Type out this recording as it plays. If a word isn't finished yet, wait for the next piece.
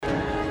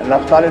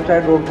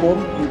നഫ്താലിറ്റായി.com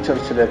ഈ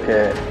ചർച്ചിലേക്ക്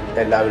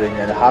എല്ലാവരെയും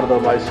ഞാൻ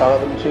ഹാർദവമായി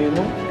സ്വാഗതം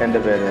ചെയ്യുന്നു. എൻ്റെ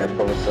പേര്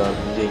പ്രൊഫസർ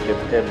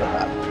ജേക്കബ്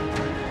എബ്രഹാം.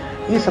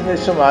 ഈ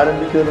സന്ദേശം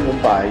ആരംഭിക്കുന്നതിന്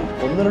മുമ്പായി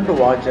 1-2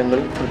 വാചകങ്ങൾ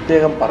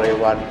പ്രത്യേകം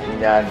പറയുവാൻ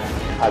ഞാൻ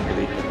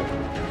ആഗ്രഹിക്കുന്നു.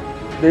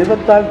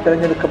 ദൈവത്താൽ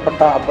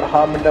തിരഞ്ഞെടുക്കപ്പെട്ട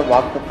അബ്രഹാമിൻ്റെ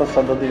വാഗ്ദത്ത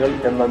സന്തതികൾ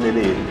എന്ന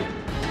നിലയിൽ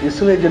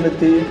ഇസ്രായേൽ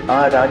ജനത്തെയും ആ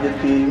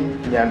രാജ്യത്തെയും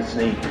ഞാൻ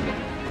സ്നേഹിക്കുന്നു.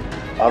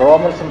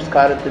 റോമൻ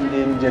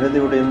സംസ്കാരത്തിൻ്റെയും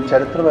ജനതയുടെയും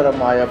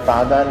ചരിത്രപരമായ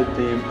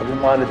പ്രാധാന്യത്തെയും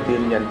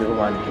അഭിമാനത്തെയും ഞാൻ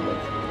ബഹുമാനിക്കുന്നു.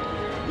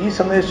 ഈ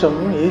സന്ദേശം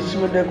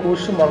യേശുവിൻ്റെ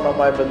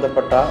ക്രൂശുമരണവുമായി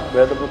ബന്ധപ്പെട്ട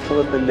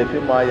വേദപുസ്തകത്തിൽ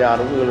ലഭ്യമായ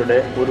അറിവുകളുടെ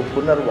ഒരു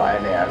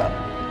പുനർവായനയാണ്.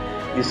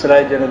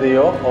 ഇസ്രായേൽ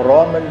ജനതയോ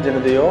റോമൻ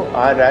ജനതയോ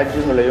ആ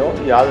രാജ്യങ്ങളെയോ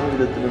യാതൊരു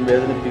വിധത്തിലും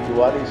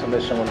വേദനിപ്പിക്കുവാൻ ഈ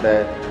സന്ദേശം കൊണ്ട്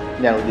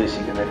ഞാൻ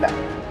ഉദ്ദേശിക്കുന്നില്ല.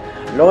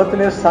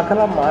 ലോകത്തിലെ സകല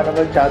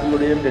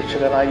മാനവജാതിയുടെയും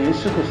രക്ഷകനായ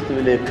യേശു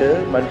ക്രിസ്തുവിലേക്ക്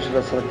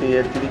മനുഷ്യരുടെ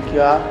ശ്രദ്ധയെ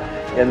തിരിക്കുക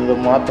എന്നത്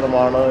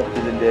മാത്രമാണ്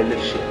ഇതിൻ്റെ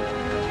ലക്ഷ്യം.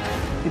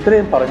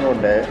 ഇത്രയും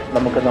പറഞ്ഞുകൊണ്ട്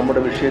നമുക്ക്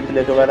നമ്മുടെ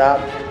വിഷയത്തിലേക്ക് വരാം.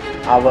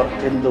 അവർ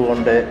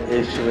എന്തുകൊണ്ട്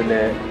യേശുവിനെ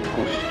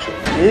ക്രൂശിച്ചു?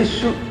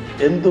 യേശു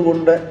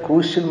എന്തുകൊണ്ട്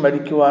ക്രൂശിൽ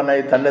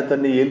മരിക്കുവാനായി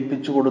തന്നെ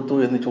ഏൽപ്പിച്ചു കൊടുത്തു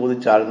എന്ന്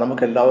ചോദിച്ചാൽ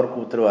നമുക്ക്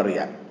എല്ലാവർക്കും ഉത്തരവ്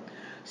അറിയാം.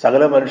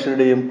 സകല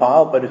മനുഷ്യരുടെയും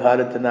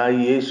പാപപരിഹാരത്തിനായി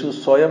യേശു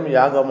സ്വയം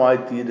യാഗമായി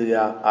തീരുക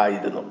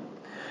ആയിരുന്നു.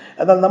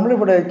 എന്നാൽ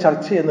നമ്മളിവിടെ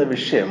ചർച്ച ചെയ്യുന്ന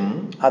വിഷയം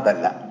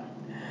അതല്ല.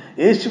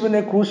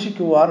 യേശുവിനെ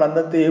ക്രൂശിക്കുവാൻ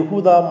അന്നത്തെ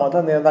യഹൂദ മത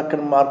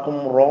നേതാക്കന്മാർക്കും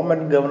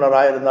റോമൻ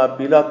ഗവർണറായിരുന്ന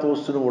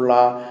പീലാത്തോസിനുമുള്ള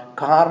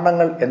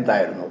കാരണങ്ങൾ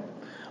എന്തായിരുന്നു?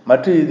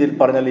 മറ്റു രീതിയിൽ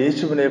പറഞ്ഞാൽ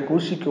യേശുവിനെ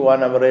ക്രൂശിക്കുവാൻ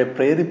അവരെ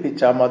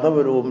പ്രേരിപ്പിച്ച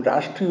മതപരവും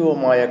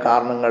രാഷ്ട്രീയവുമായ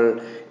കാരണങ്ങൾ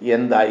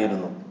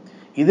എന്തായിരുന്നു?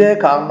 ഇതേ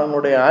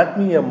കാരണങ്ങളുടെ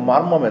ആത്മീയ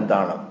മർമ്മം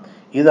എന്താണ്?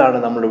 ഇതാണ്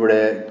നമ്മളിവിടെ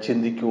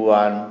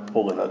ചിന്തിക്കുവാൻ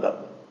പോകുന്നത്.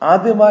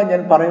 ആദ്യമായി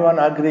ഞാൻ പറയുവാൻ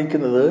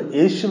ആഗ്രഹിക്കുന്നത്,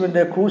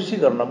 യേശുവിൻ്റെ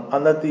ക്രൂശീകരണം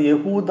അന്നത്തെ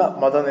യഹൂദ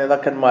മത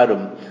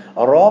നേതാക്കന്മാരും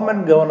റോമൻ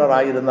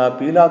ഗവർണറായിരുന്ന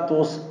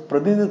പീലാത്തോസ്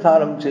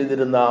പ്രതിനിധാനം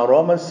ചെയ്തിരുന്ന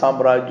റോമൻ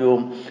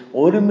സാമ്രാജ്യവും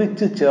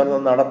ഒരുമിച്ച് ചേർന്ന്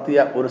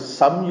നടത്തിയ ഒരു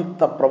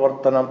സംയുക്ത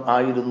പ്രവർത്തനം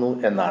ആയിരുന്നു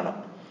എന്നാണ്.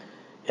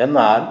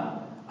 എന്നാൽ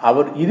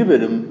അവർ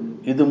ഇരുവരും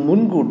ഇത്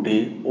മുൻകൂട്ടി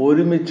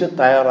ഒരുമിച്ച്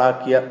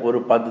തയ്യാറാക്കിയ ഒരു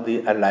പദ്ധതി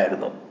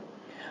അല്ലായിരുന്നു.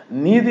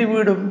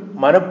 നീതിവീടും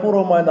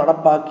മനഃപൂർവ്വമായി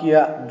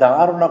നടപ്പാക്കിയ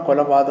ദാരുണ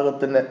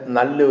കൊലപാതകത്തിന്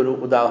നല്ലൊരു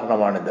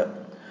ഉദാഹരണമാണിത്.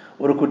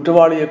 ഒരു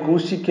കുറ്റവാളിയെ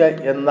ക്രൂശിക്കുക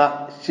എന്ന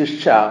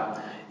ശിക്ഷ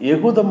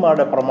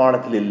യഹൂദന്മാരുടെ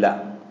പ്രമാണത്തിലില്ല.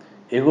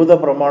 യഹൂദ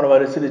പ്രമാണം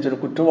അനുസരിച്ച് ഒരു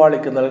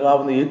കുറ്റവാളിക്ക്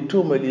നൽകാവുന്ന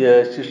ഏറ്റവും വലിയ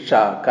ശിക്ഷ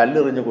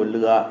കല്ലെറിഞ്ഞു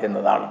കൊല്ലുക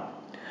എന്നതാണ്.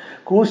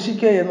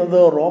 ക്രൂശിക്കുക എന്നത്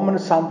റോമൻ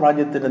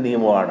സാമ്രാജ്യത്തിന്റെ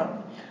നിയമമാണ്.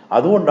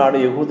 അതുകൊണ്ടാണ്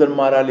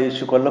യഹൂദന്മാരാൽ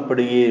യേശു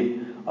കൊല്ലപ്പെടുകയും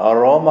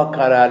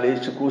റോമക്കാരാൽ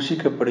യേശു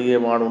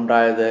ക്രൂശിക്കപ്പെടുകയുമാണ്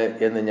ഉണ്ടായത്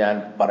എന്ന് ഞാൻ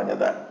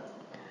പറഞ്ഞത്.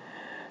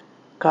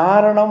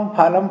 കാരണം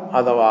ഫലം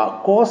അഥവാ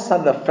കോസ്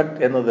ആൻഡ്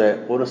എഫക്റ്റ് എന്നത്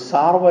ഒരു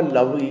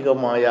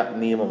സാർവലൗകികമായ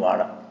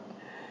നിയമമാണ്.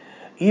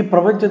 ഈ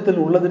പ്രപഞ്ചത്തിൽ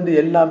ഉള്ളതിൻ്റെ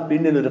എല്ലാം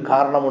പിന്നിൽ ഒരു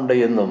കാരണമുണ്ട്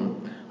എന്നും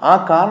ആ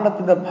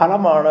കാരണത്തിന്റെ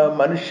ഫലമാണ്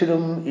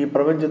മനുഷ്യരും ഈ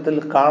പ്രപഞ്ചത്തിൽ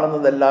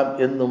കാണുന്നതെല്ലാം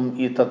എന്നും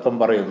ഈ തത്വം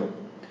പറയുന്നു.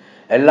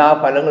 എല്ലാ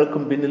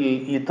ഫലങ്ങൾക്കും പിന്നിൽ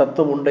ഈ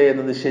തത്വമുണ്ട്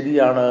എന്നത്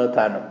ശരിയാണ്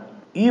താനും.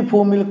 ഈ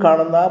ഭൂമിയിൽ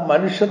കാണുന്ന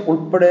മനുഷ്യർ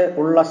ഉൾപ്പെടെ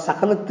ഉള്ള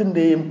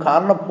സകലത്തിൻ്റെയും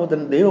കാരണഭൂതൻ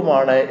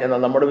ദൈവമാണ് എന്ന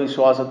നമ്മുടെ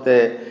വിശ്വാസത്തെ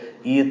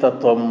ഈ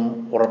തത്വം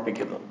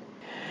ഉറപ്പിക്കുന്നു.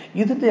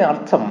 ഇതിൻ്റെ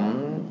അർത്ഥം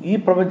ഈ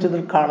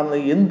പ്രപഞ്ചത്തിൽ കാണുന്ന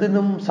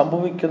എന്തിനും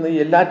സംഭവിക്കുന്ന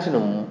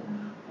എല്ലാറ്റിനും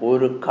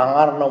ഒരു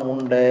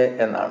കാരണമുണ്ട്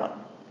എന്നാണ്.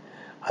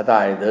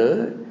 അതായത്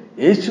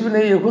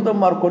യേശുവിനെ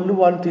യഹൂദന്മാർ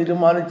കൊല്ലുവാൻ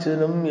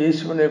തീരുമാനിച്ചതിനും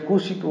യേശുവിനെ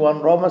ക്രൂശിക്കുവാൻ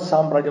റോമൻ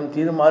സാമ്രാജ്യം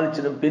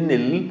തീരുമാനിച്ചതിനും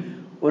പിന്നിൽ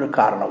ഒരു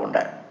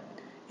കാരണമുണ്ട്.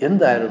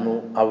 എന്തായിരുന്നു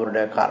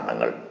അവരുടെ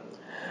കാരണങ്ങൾ?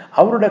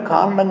 അവരുടെ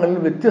കാരണങ്ങൾ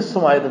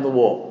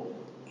വ്യത്യസ്തമായിരുന്നുവോ?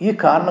 ഈ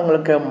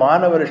കാരണങ്ങൾക്ക്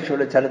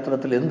മാനവരക്ഷയുടെ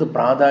ചരിത്രത്തിൽ എന്ത്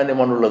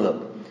പ്രാധാന്യമാണുള്ളത്?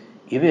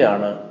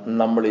 ഇവയാണ്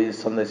നമ്മൾ ഈ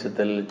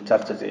സന്ദേശത്തിൽ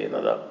ചർച്ച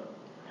ചെയ്യുന്നത്.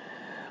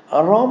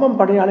 റോമൻ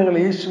പടയാളികൾ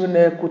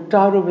യേശുവിനെ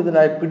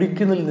കുറ്റാരോപിതനായി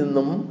പിടിക്കുന്നതിൽ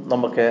നിന്നും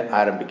നമുക്ക്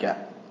ആരംഭിക്കാം.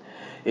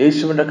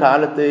 യേശുവിൻ്റെ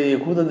കാലത്തെ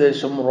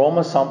യഹൂദദേശം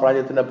റോമൻ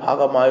സാമ്രാജ്യത്തിന്റെ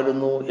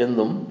ഭാഗമായിരുന്നു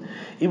എന്നും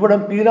ഇവിടെ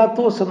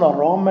പീലാത്തോസ് എന്ന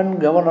റോമൻ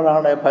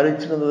ഗവർണറാണ്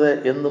ഭരിച്ചിരുന്നത്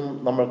എന്നും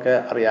നമ്മൾക്ക്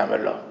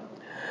അറിയാമല്ലോ.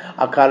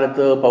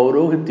 അക്കാലത്ത്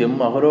പൗരോഹിത്യം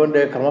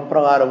അഹരോന്റെ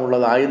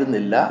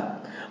ക്രമപ്രകാരമുള്ളതായിരുന്നില്ല.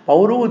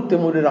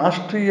 പൗരോഹിത്യം ഒരു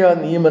രാഷ്ട്രീയ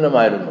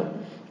നിയമനമായിരുന്നു.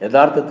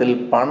 യഥാർത്ഥത്തിൽ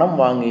പണം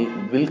വാങ്ങി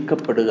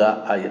വിൽക്കപ്പെടുക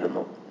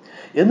ആയിരുന്നു.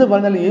 എന്ന്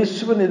പറഞ്ഞാൽ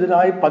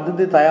യേശുവിനെതിരായി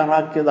പദ്ധതി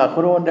തയ്യാറാക്കിയത്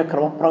അഹരോന്റെ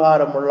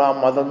ക്രമപ്രകാരമുള്ള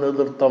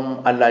മതനേതൃത്വം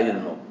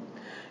അല്ലായിരുന്നു.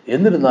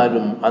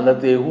 എന്നിരുന്നാലും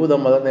അന്നത്തെ യഹൂദ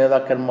മത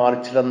നേതാക്കന്മാർ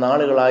ചില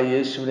നാളുകളായി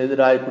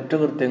യേശുവിനെതിരായ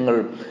കുറ്റകൃത്യങ്ങൾ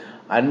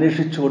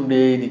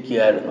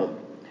അന്വേഷിച്ചുകൊണ്ടേയിരിക്കുകയായിരുന്നു.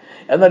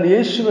 എന്നാൽ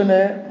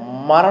യേശുവിനെ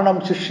മരണം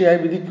ശിക്ഷയായി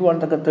വിധിക്കുവാൻ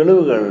തക്ക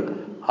തെളിവുകൾ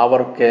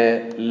അവർക്ക്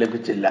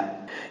ലഭിച്ചില്ല.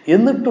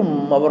 എന്നിട്ടും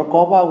അവർ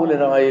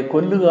കോപാകുലരായി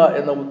കൊല്ലുക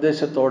എന്ന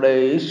ഉദ്ദേശത്തോടെ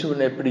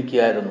യേശുവിനെ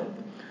പിടിക്കുകയായിരുന്നു.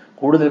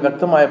 കൂടുതൽ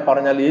വ്യക്തമായി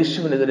പറഞ്ഞാൽ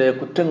യേശുവിനെതിരെ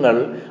കുറ്റങ്ങൾ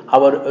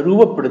അവർ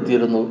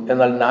രൂപപ്പെടുത്തിയിരുന്നു.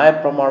 എന്നാൽ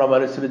ന്യായപ്രമാണം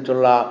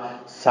അനുസരിച്ചുള്ള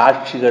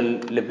സാക്ഷികൾ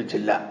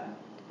ലഭിച്ചില്ല.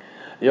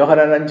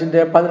 യോഹന്നാൻ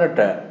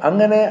 5:18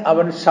 അങ്ങനെ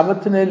അവൻ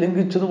ശബത്തിനെ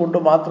ലംഘിച്ചതുകൊണ്ട്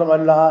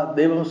മാത്രമല്ല,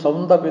 ദൈവം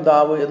സ്വന്തം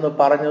പിതാവ് എന്ന്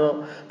പറഞ്ഞു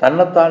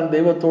തന്നെത്താൻ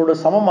ദൈവത്തോട്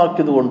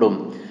സമമാക്കിയതുകൊണ്ടും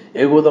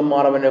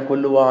യഹൂദന്മാർ അവനെ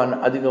കൊല്ലുവാൻ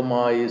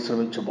അധികമായി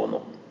ശ്രമിച്ചു പോന്നു.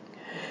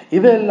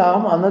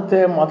 ഇവയെല്ലാം അന്നത്തെ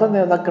മത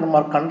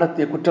നേതാക്കന്മാർ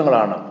കണ്ടെത്തിയ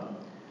കുറ്റങ്ങളാണ്.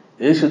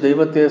 യേശു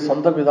ദൈവത്തെ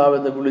സ്വന്തം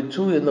പിതാവെന്ന്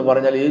വിളിച്ചു എന്ന്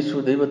പറഞ്ഞാൽ യേശു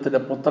ദൈവത്തിൻ്റെ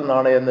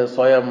പുത്രനാണ് എന്ന്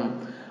സ്വയം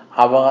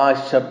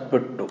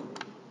അവകാശപ്പെട്ടു.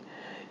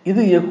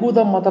 ഇത് യഹൂദ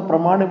മത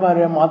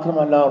പ്രമാണിമാരെ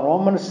മാത്രമല്ല,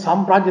 റോമൻ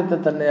സാമ്രാജ്യത്തെ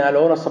തന്നെ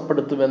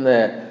അലോരസപ്പെടുത്തുമെന്ന്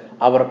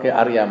അവർക്ക്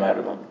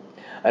അറിയാമായിരുന്നു.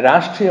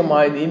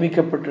 രാഷ്ട്രീയമായി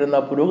നിയമിക്കപ്പെട്ടിരുന്ന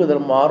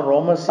പുരോഹിതന്മാർ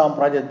റോമൻ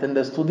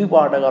സാമ്രാജ്യത്തിൻ്റെ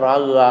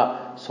സ്തുതിപാഠകരാകുക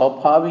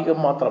സ്വാഭാവികം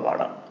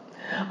മാത്രമാണ്.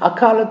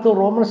 അക്കാലത്ത്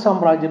റോമൻ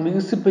സാമ്രാജ്യം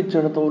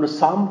വികസിപ്പിച്ചെടുത്ത ഒരു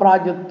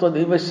സാമ്രാജ്യത്വ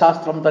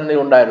ദൈവശാസ്ത്രം തന്നെ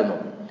ഉണ്ടായിരുന്നു.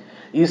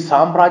 ഈ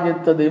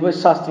സാമ്രാജ്യത്വ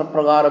ദൈവശാസ്ത്ര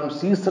പ്രകാരം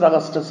സീസർ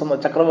അഗസ്റ്റസ് എന്ന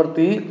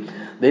ചക്രവർത്തി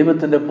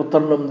ദൈവത്തിൻ്റെ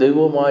പുത്രനും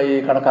ദൈവവുമായി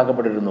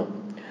കണക്കാക്കപ്പെട്ടിരുന്നു.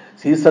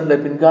 സീസറിന്റെ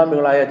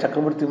പിൻഗാമികളായ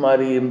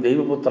ചക്രവർത്തിമാരെയും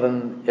ദൈവപുത്രൻ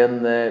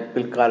എന്ന്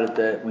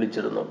പിൽക്കാലത്ത്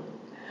വിളിച്ചിരുന്നു.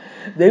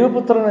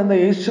 ദൈവപുത്രൻ എന്ന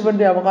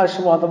യേശുവിന്റെ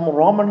അവകാശവാദം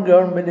റോമൻ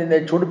ഗവൺമെന്റിനെ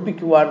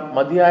ചൊടിപ്പിക്കുവാൻ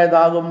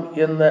മതിയായതാകും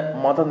എന്ന്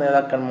മത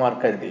നേതാക്കന്മാർ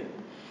കരുതി.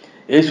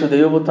 യേശു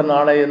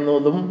ദൈവപുത്രനാണ്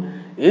എന്നതും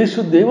യേശു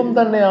ദൈവം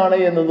തന്നെയാണ്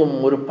എന്നതും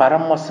ഒരു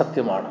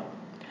പരമസത്യമാണ്.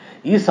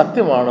 ഈ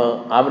സത്യമാണ്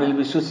അവനിൽ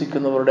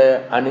വിശ്വസിക്കുന്നവരുടെ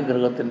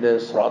അനുഗ്രഹത്തിന്റെ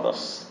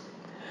സ്രോതസ്.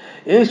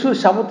 യേശു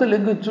ശബത്ത്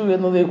ലംഘിച്ചു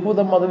എന്നത് യഹൂദ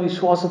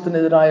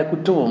മതവിശ്വാസത്തിനെതിരായ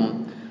കുറ്റവും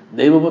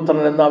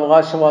ദൈവപുത്രൻ എന്ന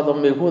അവകാശവാദം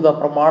യഹൂദ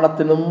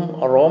പ്രമാണത്തിനും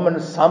റോമൻ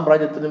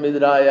സാമ്രാജ്യത്തിനും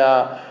എതിരായ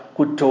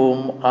കുറ്റവും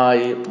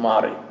ആയി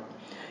മാറി.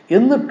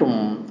 എന്നിട്ടും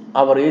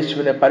അവർ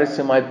യേശുവിനെ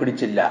പരസ്യമായി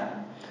പിടിച്ചില്ല.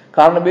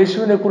 കാരണം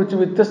യേശുവിനെ കുറിച്ച്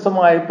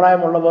വ്യത്യസ്തമായ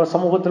അഭിപ്രായമുള്ളവർ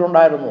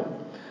സമൂഹത്തിലുണ്ടായിരുന്നു.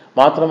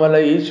 മാത്രമല്ല,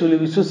 യേശുവിൽ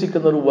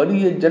വിശ്വസിക്കുന്ന ഒരു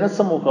വലിയ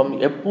ജനസമൂഹം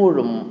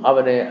എപ്പോഴും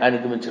അവനെ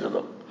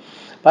അനുഗമിച്ചിരുന്നു.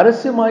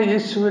 പരസ്യമായി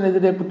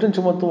യേശുവിനെതിരെ കുറ്റം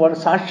ചുമത്തുവാൻ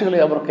സാക്ഷികളെ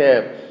അവർക്ക്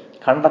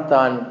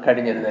കണ്ടെത്താൻ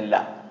കഴിഞ്ഞിരുന്നില്ല.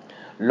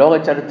 ലോക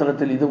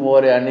ചരിത്രത്തിൽ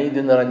ഇതുപോലെ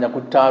അനീതി നിറഞ്ഞ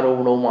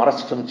കുറ്റാരോപണവും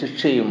അറസ്റ്റും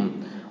ശിക്ഷയും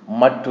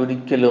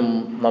മറ്റൊരിക്കലും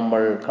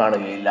നമ്മൾ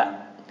കാണുകയില്ല.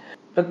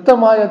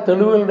 വ്യക്തമായ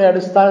തെളിവുകളുടെ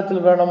അടിസ്ഥാനത്തിൽ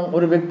വേണം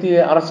ഒരു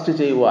വ്യക്തിയെ അറസ്റ്റ്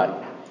ചെയ്യുവാൻ.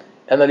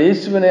 എന്നാൽ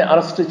യേശുവിനെ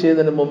അറസ്റ്റ്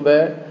ചെയ്തതിന് മുമ്പ്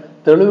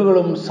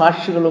തെളിവുകളും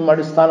സാക്ഷികളും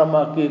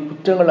അടിസ്ഥാനമാക്കി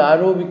കുറ്റങ്ങൾ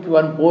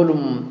ആരോപിക്കുവാൻ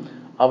പോലും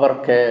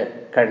അവർക്ക്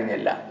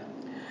കഴിഞ്ഞില്ല.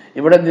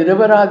 ഇവിടെ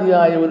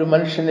നിരപരാധിയായ ഒരു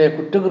മനുഷ്യനെ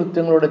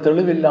കുറ്റകൃത്യങ്ങളുടെ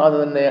തെളിവില്ലാതെ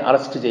തന്നെ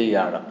അറസ്റ്റ്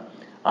ചെയ്യുകയാണ്.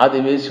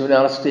 ആദ്യം യേശുവിനെ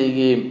അറസ്റ്റ്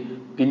ചെയ്യുകയും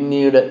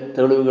പിന്നീട്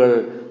തെളിവുകൾ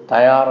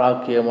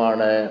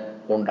തയ്യാറാക്കിയുമാണ്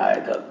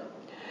ഉണ്ടായത്.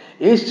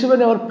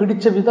 യേശുവിനെ അവർ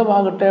പിടിച്ച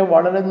വിധമാകട്ടെ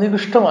വളരെ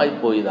നികൃഷ്ടമായി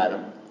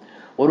പോയതാനും.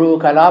 ഒരു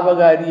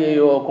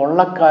കലാപകാരിയെയോ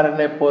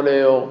കൊള്ളക്കാരനെ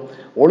പോലെയോ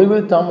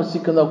ഒളിവിൽ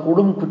താമസിക്കുന്ന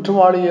കൊടും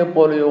കുറ്റവാളിയെ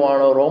പോലെയോ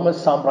ആണ് റോമൻ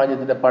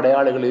സാമ്രാജ്യത്തിന്റെ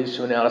പടയാളികൾ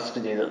യേശുവിനെ അറസ്റ്റ്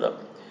ചെയ്തത്.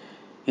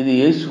 ഇത്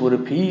യേശു ഒരു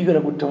ഭീകര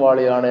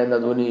കുറ്റവാളിയാണ് എന്ന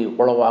ധ്വനി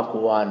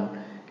ഉളവാക്കുവാൻ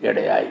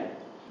ഇടയായി.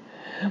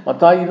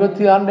 മത്തായി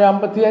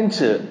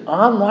 26:55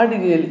 ആ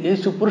നാഴികയിൽ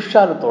യേശു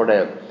പുരുഷാരത്തോടെ,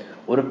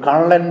 ഒരു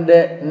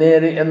കള്ളന്റെ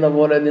നേരെ എന്ന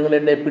പോലെ നിങ്ങൾ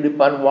എന്നെ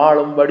പിടിപ്പാൻ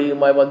വാളും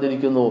വടിയുമായി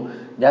വന്നിരിക്കുന്നു.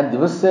 ഞാൻ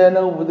ദിവസേന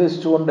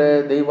ഉപദേശിച്ചുകൊണ്ട്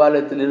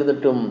ദൈവാലയത്തിൽ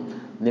ഇരുന്നിട്ടും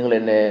നിങ്ങൾ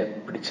എന്നെ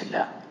പിടിച്ചില്ല.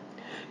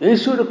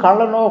 യേശു ഒരു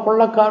കള്ളനോ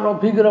കൊള്ളക്കാരനോ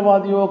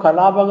ഭീകരവാദിയോ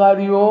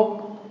കലാപകാരിയോ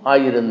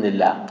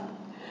ആയിരുന്നില്ല.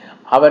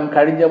 അവൻ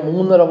കഴിഞ്ഞ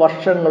 3.5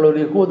 വർഷങ്ങൾ ഒരു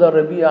യഹൂദ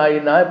റബിയായി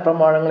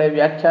ന്യായപ്രമാണങ്ങളെ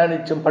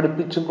വ്യാഖ്യാനിച്ചും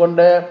പഠിപ്പിച്ചും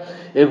കൊണ്ട്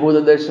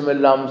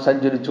യഹൂദദേശമെല്ലാം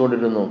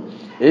സഞ്ചരിച്ചുകൊണ്ടിരുന്നു.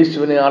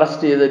 യേശുവിനെ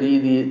അറസ്റ്റ് ചെയ്ത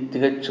രീതി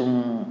തികച്ചും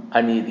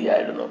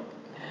അനീതിയായിരുന്നു.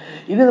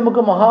 ഇനി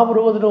നമുക്ക്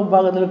മഹാപുരോഹിതന്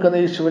മുമ്പാകെ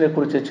നിൽക്കുന്ന യേശുവിനെ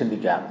കുറിച്ച്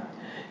ചിന്തിക്കാം.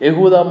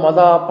 യഹൂദ മത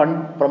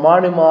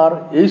പ്രമാണിമാർ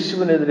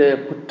യേശുവിനെതിരെ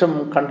കുറ്റം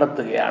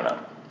കണ്ടെത്തുകയാണ്.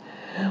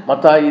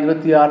 മത്തായി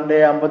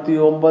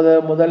 26:59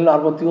 മുതൽ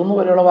 61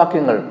 വരെയുള്ള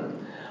വാക്യങ്ങൾ.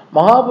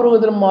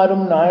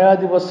 മഹാപുരോഹിതന്മാരും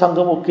ന്യായാധിപ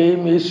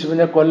സംഘമൊക്കെയും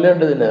യേശുവിനെ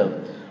കൊല്ലേണ്ടതിന്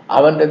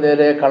അവന്റെ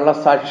നേരെ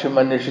കള്ളസാക്ഷ്യം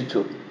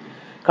അന്വേഷിച്ചു.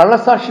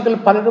 കള്ളസാക്ഷികൾ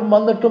പലരും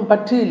വന്നിട്ടും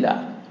പറ്റിയില്ല.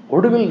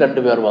 ഒടുവിൽ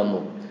 2 പേർ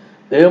വന്നു.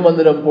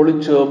 ദൈവമന്ദിരം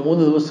പൊളിച്ച്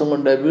 3 ദിവസം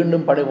കൊണ്ട്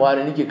വീണ്ടും പണിവാൻ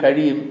എനിക്ക്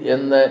കഴിയും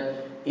എന്ന്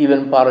ഇവൻ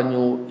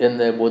പറഞ്ഞു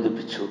എന്ന്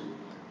ബോധിപ്പിച്ചു.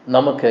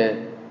 നമുക്ക്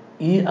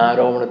ഈ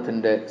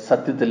ആരോപണത്തിന്റെ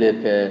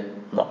സത്യത്തിലേക്ക്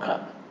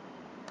നോക്കാം.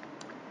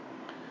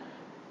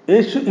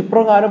 യേശു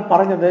ഇപ്രകാരം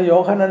പറഞ്ഞത്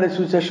യോഹന്നാന്റെ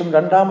സുവിശേഷം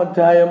 2-ാം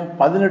അധ്യായം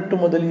 18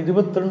 മുതൽ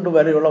 22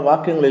 വരെയുള്ള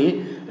വാക്യങ്ങളിൽ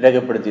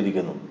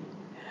രേഖപ്പെടുത്തിയിരിക്കുന്നു.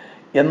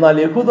 എന്നാൽ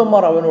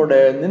യഹൂദന്മാർ അവനോട്,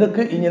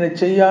 നിനക്ക് ഇങ്ങനെ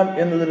ചെയ്യാം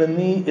എന്നതിന്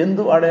നീ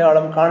എന്തു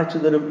അടയാളം കാണിച്ചു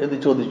തരും എന്ന്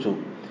ചോദിച്ചു.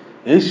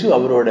 യേശു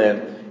അവരോട്,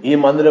 ഈ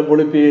മന്ദിരം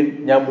പൊളിപ്പീൻ,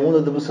 ഞാൻ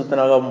 3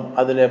 ദിവസത്തിനകം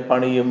അതിനെ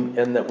പണിയും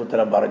എന്ന്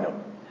ഉത്തരം പറഞ്ഞു.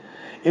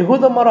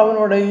 യഹൂദന്മാർ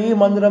അവനോട്, ഈ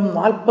മന്ദിരം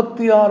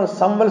 46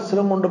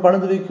 സംവത്സരം കൊണ്ട്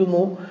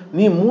പണിതിരിക്കുന്നു,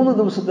 നീ 3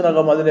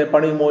 ദിവസത്തിനകം അതിനെ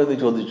പണിയുമോ എന്ന്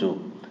ചോദിച്ചു.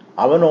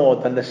 അവനോ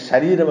തന്റെ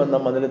ശരീരം എന്ന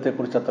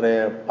മന്ദിരത്തെക്കുറിച്ച് അത്രേ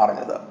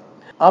പറഞ്ഞത്.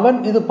 അവൻ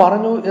ഇത്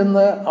പറഞ്ഞു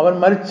എന്ന് അവൻ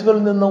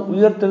മരിച്ചവരിൽ നിന്ന്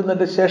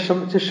ഉയർത്തെഴുന്നതിന്റെ ശേഷം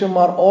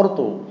ശിഷ്യന്മാർ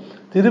ഓർത്തു.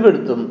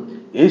 തിരുവെഴുത്തും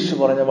യേശു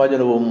പറഞ്ഞ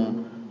വചനവും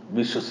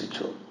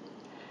വിശ്വസിച്ചു.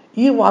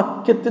 ഈ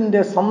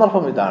വാക്യത്തിന്റെ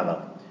സന്ദർഭം ഇതാണ്.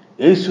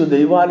 യേശു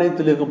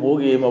ദൈവാലയത്തിലേക്ക്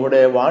പോവുകയും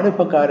അവിടെ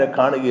വാണിഭക്കാരെ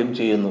കാണുകയും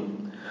ചെയ്യുന്നു.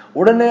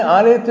 ഉടനെ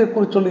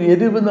ആലയത്തെക്കുറിച്ചുള്ള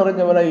എരിവ്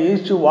നിറഞ്ഞവനായ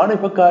യേശു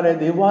വാണിഭക്കാരെ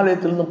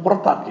ദൈവാലയത്തിൽ നിന്ന്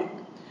പുറത്താക്കി.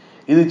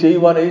 ഇത്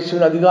ചെയ്യുവാൻ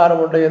യേശുവിന്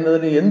അധികാരമുണ്ട്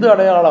എന്നതിന് എന്ത്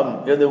അടയാളം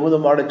എന്ന്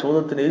യഹൂദന്മാരുടെ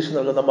ചോദ്യത്തിന് യേശു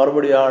നൽകുന്ന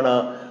മറുപടിയാണ്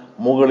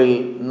മുകളിൽ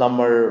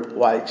നമ്മൾ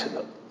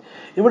വായിച്ചത്.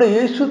 ഇവിടെ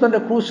യേശു തന്റെ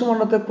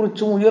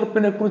ക്രൂശുമരണത്തെക്കുറിച്ചും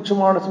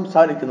ഉയർപ്പിനെക്കുറിച്ചുമാണ്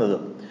സംസാരിക്കുന്നത്.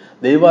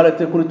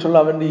 ദൈവാലയത്തെക്കുറിച്ചുള്ള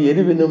അവന്റെ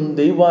എരിവിനും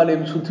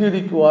ദൈവാലയം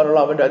ശുദ്ധീകരിക്കുവാനുള്ള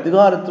അവന്റെ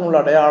അധികാരത്തിനുള്ള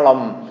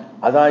അടയാളം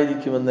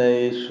അതായിരിക്കുമെന്ന്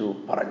യേശു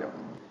പറഞ്ഞു.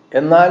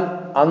 എന്നാൽ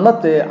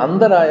അന്നത്തെ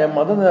അന്ധരായ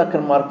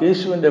മതനേതാക്കന്മാർക്ക്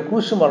യേശുവിന്റെ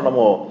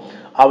ക്രൂശുമരണമോ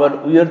അവൻ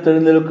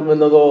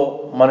ഉയർത്തെഴുന്നേൽക്കുമെന്നതോ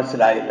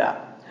മനസ്സിലായില്ല.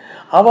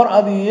 അവർ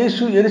അത്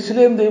യേശു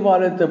യെരുശലേം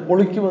ദേവാലയത്തെ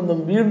പൊളിക്കുമെന്നും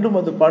വീണ്ടും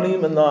അത്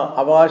പണിയുമെന്ന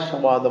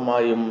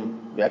അവകാശവാദമായും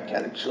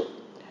വ്യാഖ്യാനിച്ചു.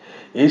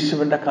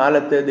 യേശുവിന്റെ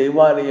കാലത്തെ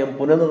ദൈവാലയം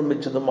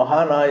പുനർനിർമ്മിച്ചത്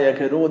മഹാനായ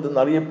ഹെരോദ്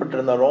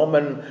എന്നറിയപ്പെട്ടിരുന്ന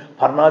റോമൻ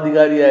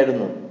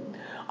ഭരണാധികാരിയായിരുന്നു.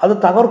 അത്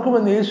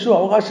തകർക്കുമെന്ന് യേശു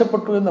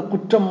അവകാശപ്പെട്ടു എന്ന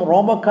കുറ്റം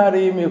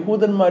റോമക്കാരെയും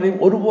യഹൂദന്മാരെയും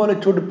ഒരുപോലെ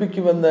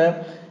ചൊടിപ്പിക്കുമെന്ന്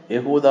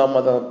യഹൂദ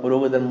മത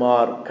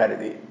പുരോഹിതന്മാർ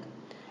കരുതി.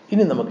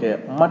 ഇനി നമുക്ക്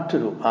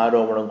മറ്റൊരു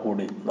ആരോപണം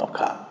കൂടി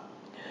നോക്കാം.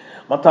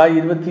 മത്തായി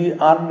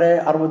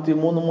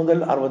 26:63 മുതൽ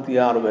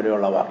 66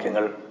 വരെയുള്ള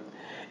വാക്യങ്ങൾ.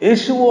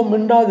 യേശുവോ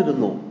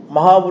മിണ്ടാതിരുന്നു.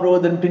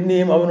 മഹാപുരോഹിതൻ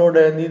പിന്നെയും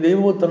അവനോട്, നീ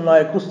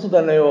ദൈവപുത്രനായ ക്രിസ്തു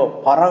തന്നെയോ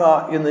പറക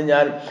എന്ന്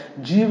ഞാൻ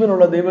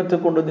ജീവനുള്ള ദൈവത്തെ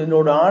കൊണ്ട്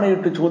നിന്നോട്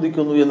ആണയിട്ട്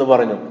ചോദിക്കുന്നു എന്ന്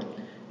പറഞ്ഞു.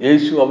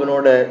 യേശു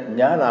അവനോട്,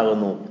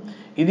 ഞാനാകുന്നു.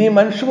 ഇനി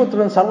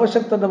മനുഷ്യപുത്രൻ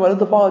സർവശക്തന്റെ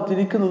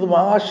വലതുഭാഗത്തിരിക്കുന്നതും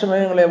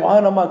ആകാശമേഘങ്ങളെ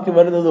വാഹനമാക്കി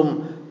വരുന്നതും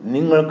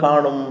നിങ്ങൾ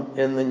കാണും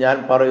എന്ന് ഞാൻ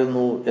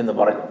പറയുന്നു എന്ന്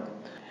പറഞ്ഞു.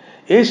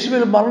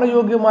 യേശുവിൽ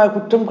മരണയോഗ്യമായ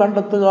കുറ്റം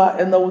കണ്ടെത്തുക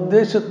എന്ന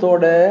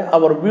ഉദ്ദേശത്തോടെ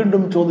അവർ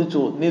വീണ്ടും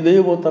ചോദിച്ചു, നീ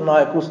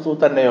ദൈവപുത്രനായ ക്രിസ്തു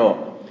തന്നെയോ?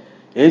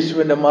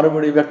 യേശുവിന്റെ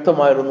മറുപടി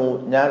വ്യക്തമായിരുന്നു,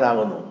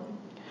 ഞാനാകുന്നു.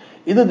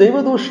 ഇത്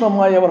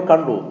ദൈവദൂഷണമായി അവർ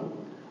കണ്ടു.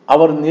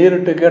 അവർ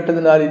നേരിട്ട്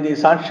കേട്ടതിനാൽ ഇനി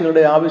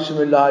സാക്ഷികളുടെ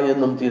ആവശ്യമില്ല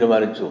എന്നും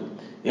തീരുമാനിച്ചു.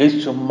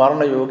 യേശു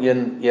മരണയോഗ്യൻ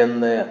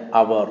എന്ന്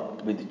അവർ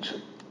വിധിച്ചു.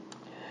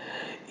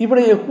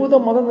 ഇവിടെ യഹൂദ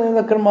മത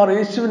നേതാക്കന്മാർ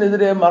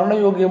യേശുവിനെതിരെ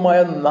മരണയോഗ്യമായ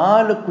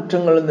 4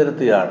 കുറ്റങ്ങൾ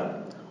നിരത്തുകയാണ്.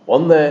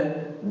 1,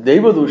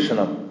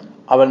 ദൈവദൂഷണം.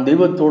 അവൻ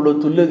ദൈവത്തോട്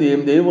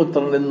തുല്യതയും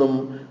ദൈവപുത്രൻ എന്നും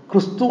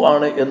ക്രിസ്തു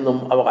ആണ് എന്നും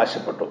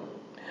അവകാശപ്പെട്ടു.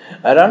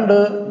 2,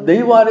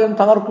 ദൈവാലയം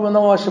തകർക്കുമെന്ന്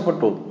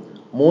അവകാശപ്പെട്ടു.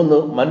 3,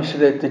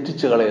 മനുഷ്യരെ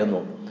തെറ്റിച്ചു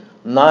കളയുന്നു.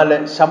 4,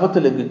 ശബ്ബത്ത്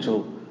ലംഘിച്ചു.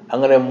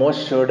 അങ്ങനെ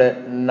മോശയുടെ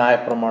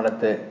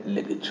ന്യായപ്രമാണത്തെ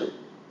ലംഘിച്ചു.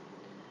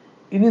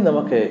 ഇനി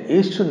നമുക്ക്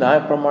യേശു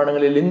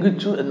ന്യായപ്രമാണങ്ങളെ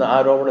ലംഘിച്ചു എന്ന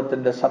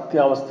ആരോപണത്തിന്റെ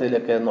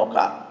സത്യാവസ്ഥയിലേക്ക്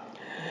നോക്കാം.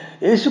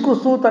 യേശു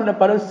ക്രിസ്തു തന്റെ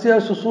പരസ്യ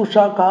ശുശ്രൂഷ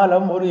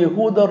കാലം ഒരു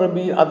യഹൂദ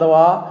റബി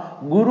അഥവാ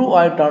ഗുരു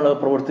ആയിട്ടാണ്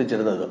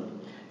പ്രവർത്തിച്ചിരുന്നത്.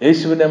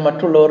 യേശുവിനെ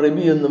മറ്റുള്ളവർ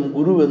റബി എന്നും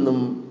ഗുരു എന്നും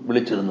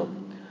വിളിച്ചിരുന്നു.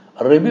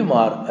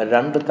 റബിമാർ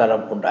 2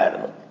 തരം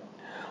ഉണ്ടായിരുന്നു.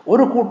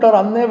 ഒരു കൂട്ടർ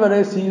അന്നേ വരെ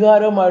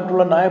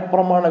സ്വീകാര്യമായിട്ടുള്ള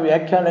ന്യായപ്രമാണ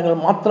വ്യാഖ്യാനങ്ങൾ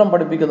മാത്രം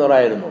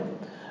പഠിപ്പിക്കുന്നവരായിരുന്നു.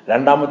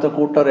 രണ്ടാമത്തെ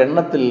കൂട്ടർ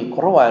എണ്ണത്തിൽ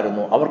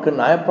കുറവായിരുന്നു. അവർക്ക്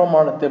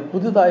ന്യായപ്രമാണത്തെ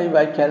പുതുതായി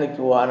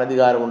വ്യാഖ്യാനിക്കുവാൻ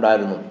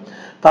അധികാരമുണ്ടായിരുന്നു.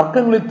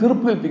 തർക്കങ്ങളിൽ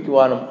തീർപ്പ്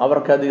കൽപ്പിക്കുവാനും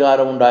അവർക്ക്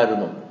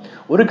അധികാരമുണ്ടായിരുന്നു.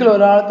 ഒരിക്കൽ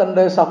ഒരാൾ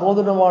തന്റെ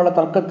സഹോദരനുമായുള്ള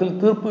തർക്കത്തിൽ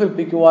തീർപ്പ്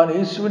കൽപ്പിക്കുവാൻ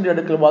യേശുവിന്റെ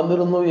അടുക്കൽ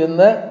വന്നിരുന്നു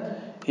എന്ന്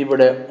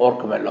ഇവിടെ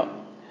ഓർക്കുമല്ലോ.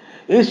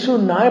 യേശു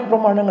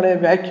ന്യായപ്രമാണങ്ങളെ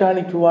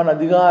വ്യാഖ്യാനിക്കുവാൻ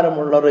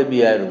അധികാരമുള്ള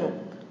റബിയായിരുന്നു.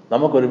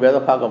 നമുക്കൊരു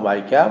വേദഭാഗം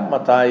വായിക്കാം.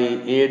 മത്തായി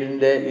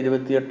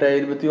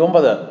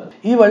 7:28-29.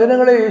 ഈ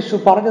വചനങ്ങളെ യേശു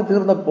പറഞ്ഞു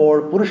തീർന്നപ്പോൾ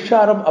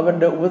പുരുഷാരം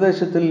അവന്റെ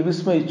ഉപദേശത്തിൽ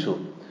വിസ്മയിച്ചു.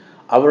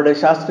 അവരുടെ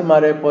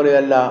ശാസ്ത്രിമാരെ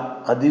പോലെയല്ല,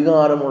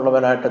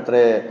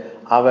 അധികാരമുള്ളവനായിട്ടത്രേ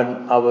അവൻ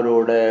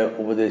അവരോട്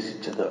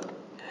ഉപദേശിച്ചത്.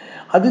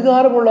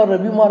 അധികാരമുള്ള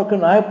റബിമാർക്ക്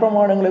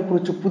ന്യായപ്രമാണങ്ങളെ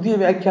കുറിച്ച് പുതിയ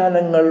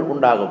വ്യാഖ്യാനങ്ങൾ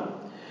ഉണ്ടാകും.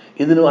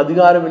 ഇതിനും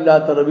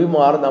അധികാരമില്ലാത്ത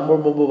റബിമാർ നമ്മൾ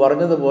മുമ്പ്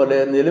പറഞ്ഞതുപോലെ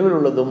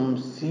നിലവിലുള്ളതും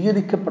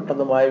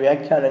സ്വീകരിക്കപ്പെട്ടതുമായ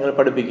വ്യാഖ്യാനങ്ങൾ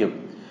പഠിപ്പിക്കും.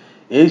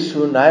 യേശു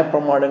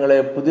ന്യായപ്രമാണങ്ങളെ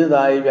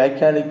പുതിയതായി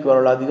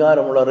വ്യാഖ്യാനിക്കുവാനുള്ള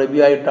അധികാരമുള്ള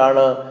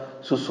റബിയായിട്ടാണ്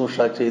ശുശ്രൂഷ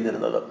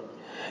ചെയ്തിരുന്നത്.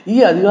 ഈ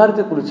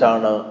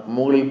അധികാരത്തെക്കുറിച്ചാണ്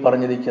മുകളിൽ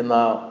പറഞ്ഞിരിക്കുന്ന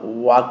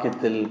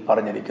വാക്യത്തിൽ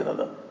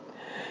പറഞ്ഞിരിക്കുന്നത്.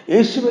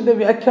 യേശുവിന്റെ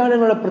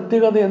വ്യാഖ്യാനങ്ങളുടെ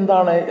പ്രത്യേകത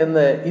എന്താണ്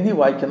എന്ന് ഇനി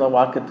വായിക്കുന്ന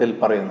വാക്യത്തിൽ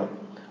പറയുന്നു.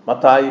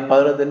 മത്തായി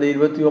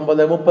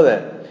 11:29-30.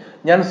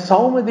 ഞാൻ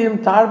സൗമ്യതയും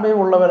താഴ്മയും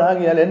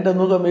ഉള്ളവനാകിയാൽ എൻ്റെ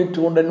നുകം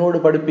ഏറ്റുകൊണ്ട് എന്നോട്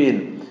പഠിപ്പീൻ,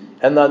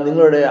 എന്നാൽ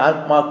നിങ്ങളുടെ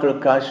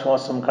ആത്മാക്കൾക്ക്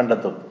ആശ്വാസം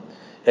കണ്ടെത്തും.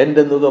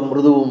 എൻ്റെ നുകം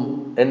മൃദുവും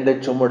എൻ്റെ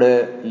ചുമട്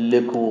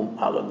ലഘുവും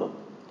ആകുന്നു.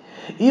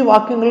 ഈ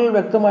വാക്യങ്ങളിൽ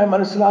വ്യക്തമായി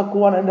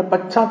മനസ്സിലാക്കുവാൻ എൻ്റെ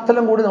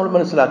പശ്ചാത്തലം കൂടി നമ്മൾ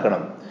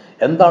മനസ്സിലാക്കണം.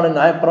 എന്താണ്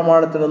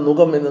ന്യായപ്രമാണത്തിന്റെ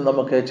നുകം എന്ന്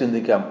നമുക്ക്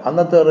ചിന്തിക്കാം.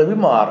 അന്നത്തെ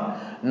റബിമാർ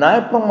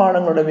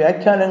ന്യായപ്രമാണങ്ങളുടെ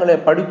വ്യാഖ്യാനങ്ങളെ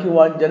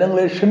പഠിക്കുവാൻ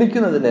ജനങ്ങളെ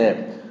ക്ഷണിക്കുന്നതിന്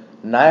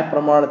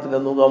ന്യായപ്രമാണത്തിന്റെ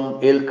നുകം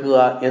ഏൽക്കുക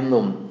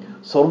എന്നും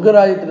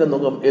സ്വർഗരാജ്യത്തിന്റെ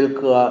നുകം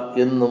ഏൽക്കുക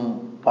എന്നും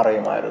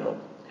പറയുമായിരുന്നു.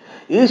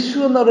 യേശു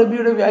എന്ന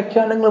റബിയുടെ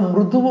വ്യാഖ്യാനങ്ങൾ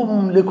മൃദുവും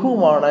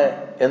ലഘുവുമാണ്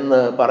എന്ന്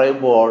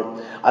പറയുമ്പോൾ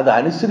അത്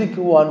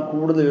അനുസരിക്കുവാൻ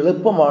കൂടുതൽ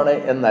എളുപ്പമാണ്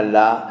എന്നല്ല,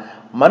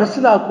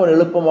 മനസ്സിലാക്കുവാൻ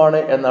എളുപ്പമാണ്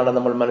എന്നാണ്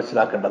നമ്മൾ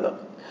മനസ്സിലാക്കേണ്ടത്.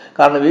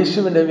 കാരണം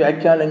യേശുവിന്റെ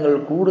വ്യാഖ്യാനങ്ങൾ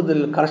കൂടുതൽ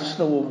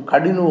കർശനവും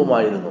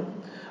കഠിനവുമായിരുന്നു.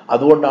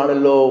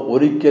 അതുകൊണ്ടാണല്ലോ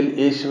ഒരിക്കൽ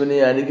യേശുവിനെ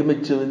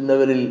അനുഗമിച്ചു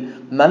നിന്നവരിൽ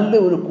നല്ല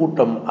ഒരു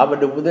കൂട്ടം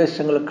അവന്റെ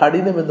ഉപദേശങ്ങൾ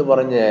കഠിനമെന്ന്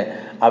പറഞ്ഞ്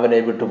അവനെ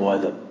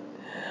വിട്ടുപോയത്.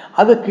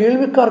 അത്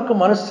കേൾവിക്കാർക്ക്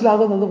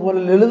മനസ്സിലാകുന്നത് പോലെ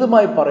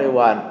ലളിതമായി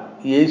പറയുവാൻ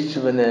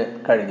യേശുവിന്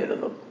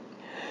കഴിഞ്ഞിരുന്നു.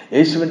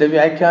 യേശുവിന്റെ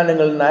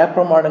വ്യാഖ്യാനങ്ങൾ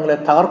ന്യായപ്രമാണങ്ങളെ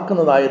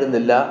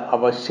തകർക്കുന്നതായിരുന്നില്ല,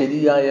 അവ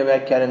ശരിയായ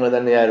വ്യാഖ്യാനങ്ങൾ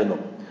തന്നെയായിരുന്നു.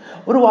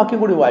 ഒരു വാക്യം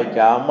കൂടി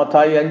വായിക്കാം.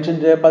 മത്തായി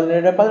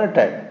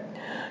 5:17-18.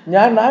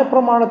 ഞാൻ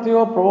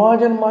ന്യായപ്രമാണത്തെയോ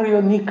പ്രവാചകന്മാരെയോ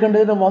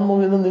നീക്കേണ്ടതിന് വന്നു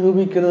എന്ന്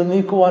നിരൂപിക്കരുത്,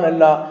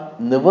 നീക്കുവാനല്ല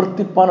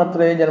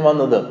നിവർത്തിപ്പാനത്രേ ഞാൻ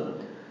വന്നത്.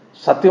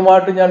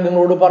 സത്യമായിട്ട് ഞാൻ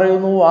നിങ്ങളോട്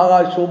പറയുന്നു,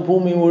 ആകാശവും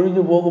ഭൂമിയും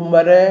ഒഴിഞ്ഞു പോകും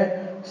വരെ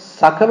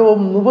സകലവും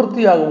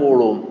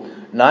നിവൃത്തിയാകുമ്പോഴും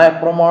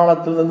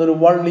ന്യായപ്രമാണത്തിൽ നിന്നൊരു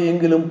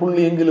വള്ളിയെങ്കിലും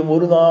പുള്ളിയെങ്കിലും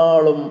ഒരു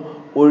നാളും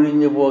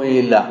ഒഴിഞ്ഞു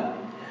പോകുകയില്ല.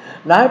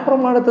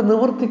 ന്യായപ്രമാണത്തെ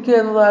നിവർത്തിക്കുക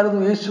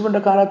എന്നതായിരുന്നു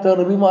യേശുവിന്റെ കാലത്ത്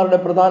റബിമാരുടെ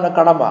പ്രധാന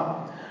കടമ.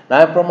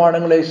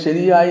 ന്യായപ്രമാണങ്ങളെ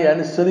ശരിയായി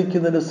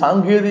അനുസരിക്കുന്നതിന്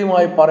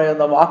സാങ്കേതികമായി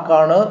പറയുന്ന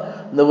വാക്കാണ്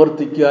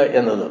നിവർത്തിക്കുക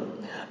എന്നത്.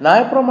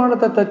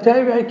 ന്യായപ്രമാണത്തെ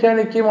തെറ്റായി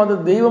വ്യാഖ്യാനിക്കുകയും അത്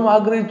ദൈവം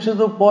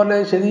ആഗ്രഹിച്ചതുപോലെ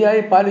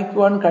ശരിയായി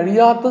പാലിക്കുവാൻ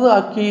കഴിയാത്തത്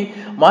ആക്കി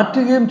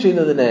മാറ്റുകയും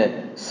ചെയ്യുന്നതിന്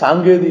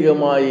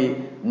സാങ്കേതികമായി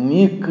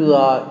നീക്കുക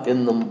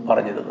എന്നും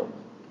പറഞ്ഞിരുന്നു.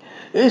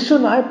 യേശു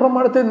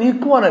ന്യായപ്രമാണത്തെ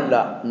നീക്കുവാനല്ല,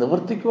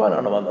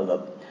 നിവർത്തിക്കുവാനാണ് വന്നത്.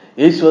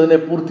 യേശു അതിനെ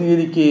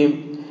പൂർത്തീകരിക്കുകയും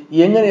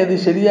എങ്ങനെ അത്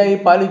ശരിയായി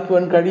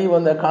പാലിക്കുവാൻ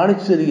കഴിയുമെന്ന്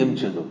കാണിച്ചു തരികയും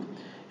ചെയ്തു.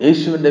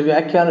 യേശുവിൻ്റെ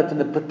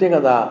വ്യാഖ്യാനത്തിൻ്റെ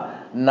പ്രത്യേകത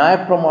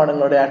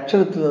ന്യായപ്രമാണങ്ങളുടെ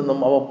അക്ഷരത്തിൽ നിന്നും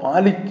അവ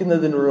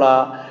പാലിക്കുന്നതിനുള്ള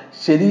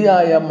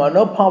ശരിയായ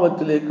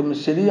മനോഭാവത്തിലേക്കും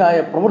ശരിയായ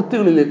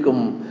പ്രവൃത്തികളിലേക്കും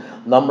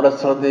നമ്മുടെ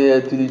ശ്രദ്ധയെ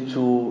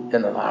തിരിച്ചു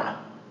എന്നതാണ്.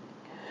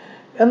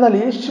 എന്നാൽ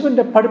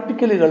യേശുവിൻ്റെ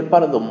പഠിപ്പിക്കലുകൾ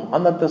പലതും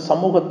അന്നത്തെ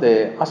സമൂഹത്തെ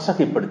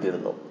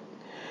അസഹ്യപ്പെടുത്തിയിരുന്നു.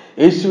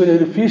 യേശുവിനെ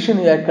ഒരു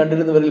ഭീഷണിയായി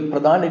കണ്ടിരുന്നവരിൽ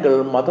പ്രധാനികൾ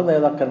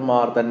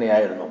മതനേതാക്കന്മാർ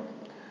തന്നെയായിരുന്നു.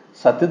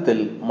 സത്യത്തിൽ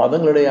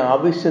മതങ്ങളുടെ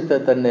ആവശ്യത്തെ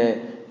തന്നെ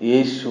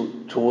യേശു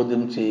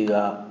ചോദ്യം ചെയ്യുക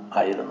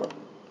ആയിരുന്നു.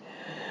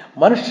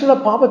 മനുഷ്യരുടെ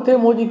പാപത്തെ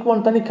മോചിക്കുവാൻ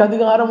തനിക്ക്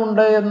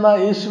അധികാരമുണ്ട് എന്ന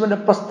യേശുവിന്റെ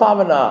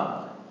പ്രസ്താവന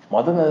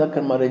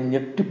മതനേതാക്കന്മാരെ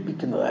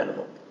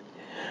ഞെട്ടിപ്പിക്കുന്നതായിരുന്നു.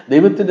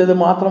 ദൈവത്തിൻ്റെത്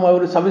മാത്രമായ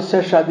ഒരു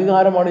സവിശേഷ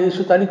അധികാരമാണ്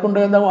യേശു തനിക്കുണ്ട്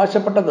എന്ന്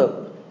അവകാശപ്പെട്ടത്.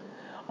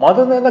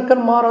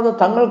 മതനേതാക്കന്മാർ അത്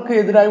തങ്ങൾക്ക്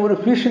എതിരായ ഒരു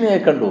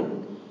ഭീഷണിയായി കണ്ടു.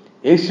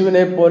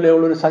 യേശുവിനെ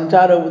പോലെയുള്ള ഒരു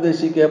സഞ്ചാര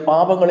ഉപദേശിക്ക്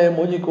പാപങ്ങളെ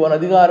മോചിക്കുവാൻ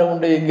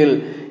അധികാരമുണ്ട് എങ്കിൽ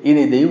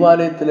ഇനി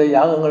ദൈവാലയത്തിലെ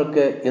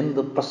യാഗങ്ങൾക്ക്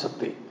എന്ത്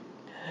പ്രസക്തി?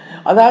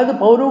 അതായത്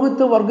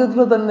പൗരോഹിത്യ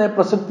വർഗത്തിന് തന്നെ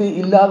പ്രസക്തി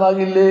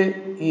ഇല്ലാതാകില്ലേ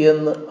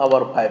എന്ന്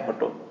അവർ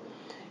ഭയപ്പെട്ടു.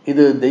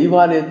 ഇത്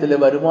ദൈവാലയത്തിലെ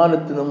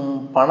വരുമാനത്തിനും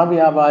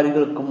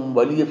പണവ്യാപാരികൾക്കും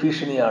വലിയ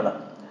ഭീഷണിയാണ്.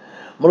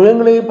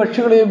 മൃഗങ്ങളെയും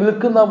പക്ഷികളെയും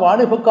വിൽക്കുന്ന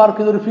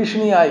വാണിഭക്കാർക്ക് ഇതൊരു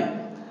ഭീഷണിയായി.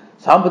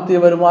 സാമ്പത്തിക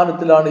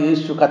വരുമാനത്തിലാണ്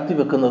യേശു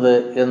കത്തിവെക്കുന്നത്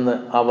എന്ന്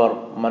അവർ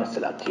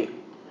മനസ്സിലാക്കി.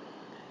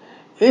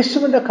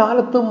 യേശുവിൻ്റെ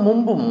കാലത്തും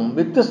മുമ്പും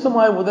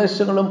വ്യത്യസ്തമായ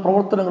ഉപദേശങ്ങളും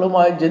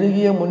പ്രവർത്തനങ്ങളുമായ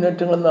ജനകീയ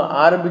മുന്നേറ്റങ്ങളിൽ നിന്ന്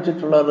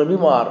ആരംഭിച്ചിട്ടുള്ള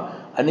റബിമാർ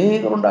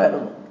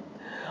അനേകരുണ്ടായിരുന്നു.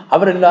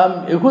 അവരെല്ലാം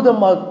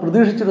യഹൂദന്മാർ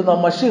പ്രതീക്ഷിച്ചിരുന്ന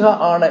മശിഹ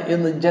ആണ്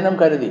എന്ന് ജനം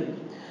കരുതി.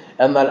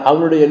 എന്നാൽ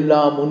അവരുടെ എല്ലാ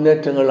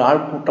മുന്നേറ്റങ്ങൾ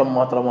ആൾക്കൂട്ടം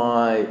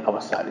മാത്രമായി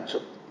അവസാനിച്ചു.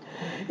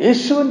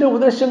 യേശുവിൻ്റെ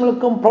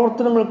ഉപദേശങ്ങൾക്കും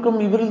പ്രവർത്തനങ്ങൾക്കും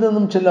ഇവരിൽ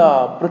നിന്നും ചില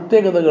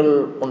പ്രത്യേകതകൾ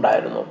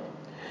ഉണ്ടായിരുന്നു.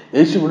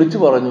 യേശു വിളിച്ചു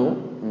പറഞ്ഞു,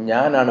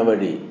 ഞാനാണ്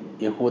വഴി,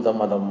 യഹൂദ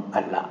മതം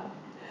അല്ല.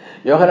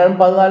 യോഹന്നാൻ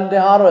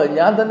 14:6,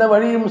 ഞാൻ തന്നെ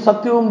വഴിയും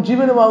സത്യവും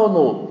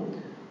ജീവനുമാകുന്നു,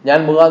 ഞാൻ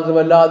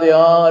മുഖാന്തരമല്ലാതെ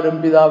ആരും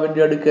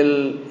പിതാവിൻ്റെ അടുക്കൽ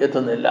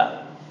എത്തുന്നില്ല.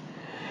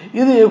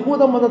 ഇത്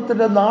യഹൂദ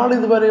മതത്തിൻ്റെ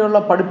നാളിതുവരെയുള്ള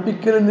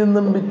പഠിപ്പിക്കലിൽ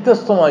നിന്നും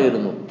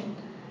വ്യത്യസ്തമായിരുന്നു.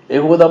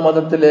 യഹൂദ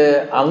മതത്തിലെ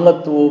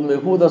അംഗത്വവും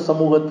യഹൂദ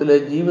സമൂഹത്തിലെ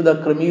ജീവിത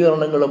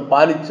ക്രമീകരണങ്ങളും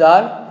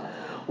പാലിച്ചാൽ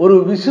ഒരു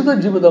വിശുദ്ധ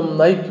ജീവിതം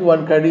നയിക്കുവാൻ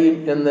കഴിയും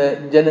എന്ന്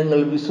ജനങ്ങൾ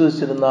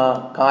വിശ്വസിച്ചിരുന്ന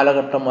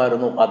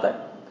കാലഘട്ടമായിരുന്നു അത്.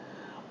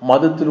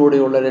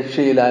 മതത്തിലൂടെയുള്ള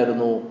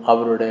രക്ഷയിലായിരുന്നു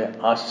അവരുടെ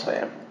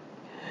ആശ്രയം.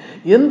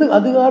 എന്ത്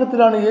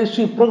അധികാരത്തിലാണ് യേശു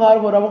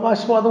ഇപ്രകാരം ഒരു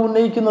അവകാശവാദം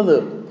ഉന്നയിക്കുന്നത്?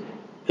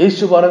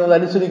 യേശു പറയുന്നത്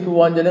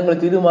അനുസരിക്കുവാൻ ജനങ്ങൾ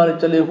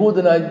തീരുമാനിച്ചാൽ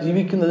യഹൂദനായി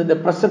ജീവിക്കുന്നതിൻ്റെ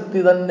പ്രസക്തി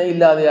തന്നെ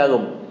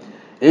ഇല്ലാതെയാകും.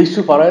 യേശു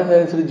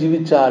പറയുന്നതനുസരിച്ച്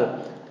ജീവിച്ചാൽ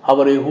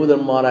അവർ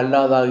യഹൂദന്മാർ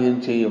അല്ലാതാകുകയും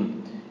ചെയ്യും.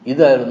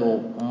 ഇതായിരുന്നു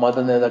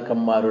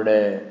മതനേതാക്കന്മാരുടെ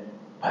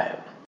ഭയം.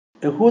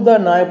 യഹൂദ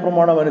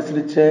ന്യായപ്രമാണം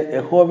അനുസരിച്ച്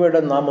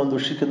യഹോവയുടെ നാമം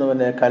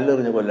ദുഷിക്കുന്നവനെ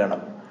കല്ലെറിഞ്ഞു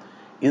കൊല്ലണം.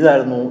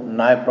 ഇതായിരുന്നു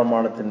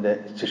ന്യായപ്രമാണത്തിൻ്റെ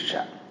ശിക്ഷ.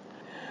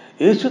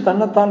 യേശു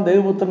തന്നെത്താൻ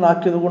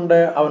ദൈവപുത്രനാക്കിയത് കൊണ്ട്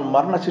അവൻ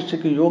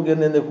മരണശിക്ഷയ്ക്ക് യോഗ്യൻ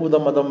എന്ന് യഹൂദ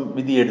മതം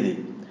വിധിയെഴുതി.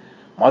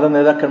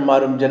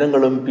 മതനേതാക്കന്മാരും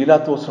ജനങ്ങളും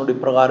പീലാത്തോസിനോട്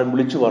ഇപ്രകാരം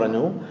വിളിച്ചു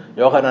പറഞ്ഞു.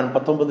 യോഹന്നാൻ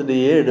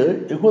 19:7,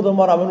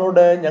 യഹൂദന്മാർ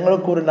അവനോട്,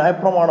 ഞങ്ങൾക്കൊരു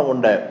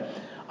ന്യായപ്രമാണമുണ്ട്,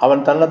 അവൻ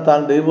തന്നെത്താൻ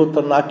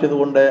ദൈവപുത്രനാക്കിയത്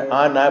കൊണ്ട്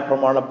ആ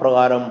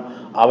ന്യായപ്രമാണപ്രകാരം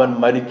അവൻ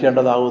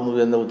മരിക്കേണ്ടതാകുന്നു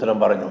എന്ന് ഉത്തരം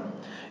പറഞ്ഞു.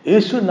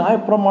 യേശു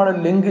ന്യായപ്രമാണം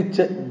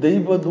ലംഘിച്ച്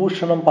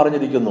ദൈവദൂഷണം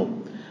പറഞ്ഞിരിക്കുന്നു.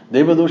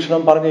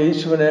 ദൈവദൂഷണം പറഞ്ഞ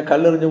യേശുവിനെ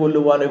കല്ലെറിഞ്ഞു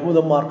കൊല്ലുവാൻ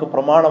യഹൂദന്മാർക്ക്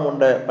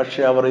പ്രമാണമുണ്ട്.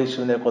 പക്ഷെ അവർ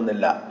യേശുവിനെ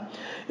കൊന്നില്ല.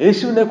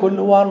 യേശുവിനെ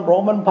കൊല്ലുവാൻ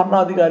റോമൻ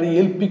ഭരണാധികാരി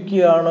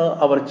ഏൽപ്പിക്കുകയാണ്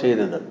അവർ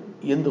ചെയ്തത്.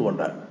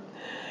 എന്തുകൊണ്ട്?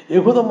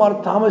 യഹൂദന്മാർ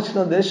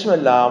താമസിക്കുന്ന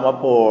ദേശമെല്ലാം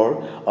അപ്പോൾ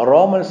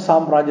റോമൻ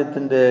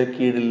സാമ്രാജ്യത്തിന്റെ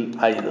കീഴിൽ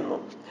ആയിരുന്നു.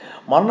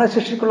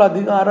 മരണശിക്ഷയ്ക്കുള്ള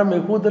അധികാരം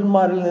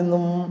യഹൂദന്മാരിൽ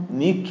നിന്നും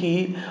നീക്കി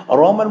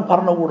റോമൻ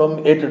ഭരണകൂടം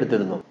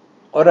ഏറ്റെടുത്തിരുന്നു.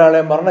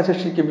 ഒരാളെ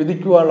മരണശിക്ഷയ്ക്ക്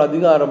വിധിക്കുവാനുള്ള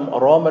അധികാരം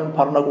റോമൻ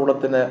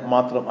ഭരണകൂടത്തിന്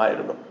മാത്രം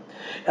ആയിരുന്നു.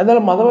 എന്നാൽ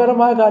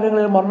മതപരമായ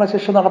കാര്യങ്ങളിൽ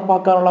മരണശിക്ഷ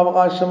നടപ്പാക്കാനുള്ള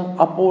അവകാശം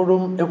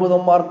അപ്പോഴും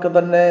യഹൂദന്മാർക്ക്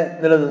തന്നെ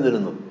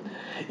നിലനിന്നിരുന്നു.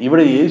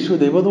 ഇവിടെ യേശു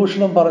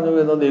ദൈവദൂഷണം പറഞ്ഞു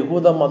എന്നത്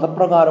യഹൂദ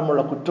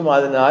മതപ്രകാരമുള്ള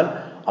കുറ്റമായതിനാൽ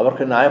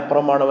അവർക്ക്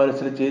ന്യായപ്രമാണം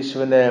അനുസരിച്ച്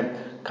യേശുവിനെ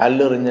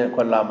കല്ലെറിഞ്ഞ്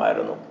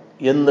കൊല്ലാമായിരുന്നു.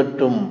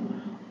 എന്നിട്ടും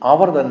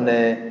അവർ തന്നെ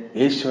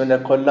യേശുവിനെ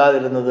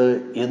കൊല്ലാതിരുന്നത്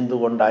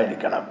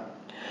എന്തുകൊണ്ടായിരിക്കണം?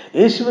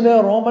 യേശുവിനെ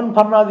റോമൻ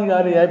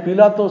ഭരണാധികാരിയായ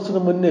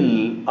പീലാത്തോസിന് മുന്നിൽ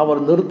അവർ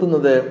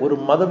നിർത്തുന്നത് ഒരു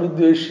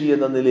മതവിദ്വേഷി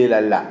എന്ന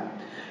നിലയിലല്ല.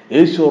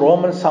 യേശു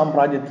റോമൻ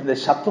സാമ്രാജ്യത്തിന്റെ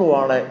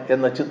ശത്രുവാണ്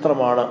എന്ന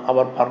ചിത്രമാണ്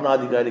അവർ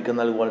ഭരണാധികാരിക്ക്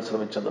നൽകുവാൻ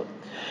ശ്രമിച്ചത്.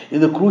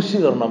 ഇത്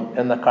ക്രൂശീകരണം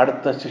എന്ന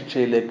കടുത്ത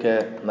ശിക്ഷയിലേക്ക്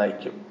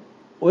നയിക്കും.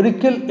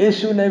 ഒരിക്കൽ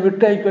യേശുവിനെ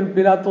വിട്ടയക്കുവാൻ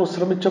പീലാത്തോസ്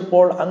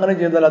ശ്രമിച്ചപ്പോൾ അങ്ങനെ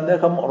ചെയ്താൽ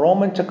അദ്ദേഹം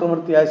റോമൻ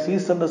ചക്രവർത്തിയായ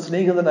സീസറിന്റെ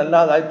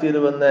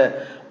സ്നേഹിതനല്ലാതായിത്തീരുമെന്ന്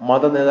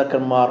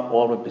മതനേതാക്കന്മാർ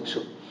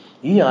ഓർമ്മിപ്പിച്ചു.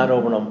 ഈ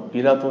ആരോപണം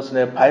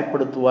പീലാത്തോസിനെ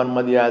ഭയപ്പെടുത്തുവാൻ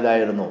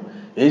മതിയായതായിരുന്നു.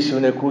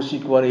 യേശുവിനെ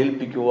ക്രൂശിക്കുവാൻ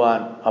ഏൽപ്പിക്കുവാൻ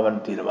അവൻ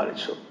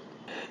തീരുമാനിച്ചു.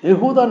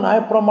 യഹൂദ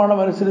ന്യായപ്രമാണം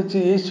അനുസരിച്ച്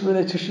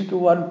യേശുവിനെ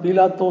ശിക്ഷിക്കുവാൻ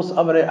പീലാത്തോസ്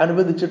അവരെ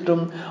അനുവദിച്ചിട്ടും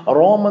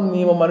റോമൻ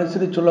നിയമം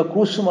അനുസരിച്ചുള്ള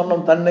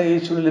ക്രൂശുമരണം തന്നെ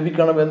യേശുവിന്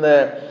ലഭിക്കണമെന്ന്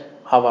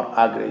അവർ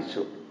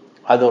ആഗ്രഹിച്ചു.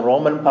 അത്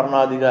റോമൻ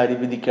ഭരണാധികാരി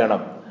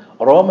വിധിക്കണം,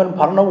 റോമൻ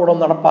ഭരണകൂടം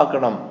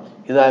നടപ്പാക്കണം.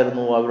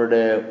 ഇതായിരുന്നു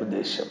അവരുടെ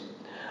ഉദ്ദേശം.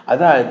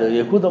 അതായത്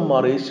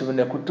യഹൂദന്മാർ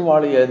യേശുവിനെ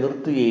കുറ്റവാളിയായി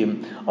നിർത്തുകയും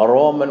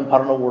റോമൻ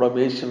ഭരണകൂടം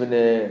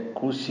യേശുവിനെ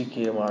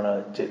ക്രൂശിക്കുകയുമാണ്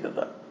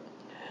ചെയ്തത്.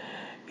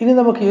 ഇനി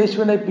നമുക്ക്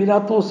യേശുവിനെ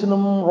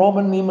പീലാത്തോസിനും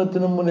റോമൻ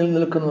നിയമത്തിനും മുന്നിൽ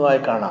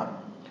നിൽക്കുന്നതായി കാണാം.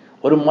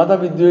 ഒരു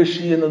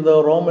മതവിദ്വേഷി എന്നത്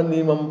റോമൻ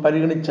നിയമം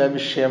പരിഗണിച്ച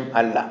വിഷയം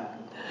അല്ല.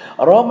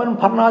 റോമൻ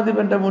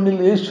ഭരണാധിപന്റെ മുന്നിൽ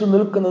യേശു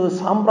നിൽക്കുന്നത്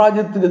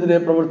സാമ്രാജ്യത്തിനെതിരെ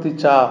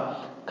പ്രവർത്തിച്ച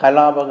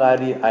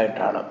കലാപകാരി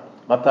ആയിട്ടാണ്.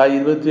 മത്തായി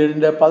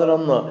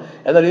 27:11.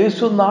 എന്നാൽ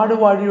യേശു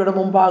നാടുവാഴിയുടെ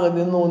മുമ്പാകെ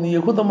നിന്നു. നീ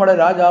യഹൂദന്മാരുടെ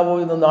രാജാവോ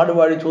എന്ന്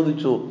നാടുവാഴി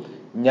ചോദിച്ചു.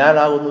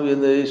 ഞാനാകുന്നു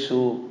എന്ന് യേശു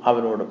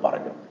അവനോട്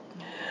പറഞ്ഞു.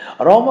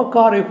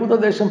 റോമക്കാർ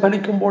യഹൂദദേശം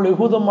ഭരിക്കുമ്പോൾ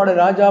യഹൂദന്മാരുടെ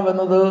രാജാവ്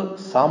എന്നത്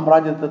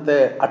സാമ്രാജ്യത്വത്തെ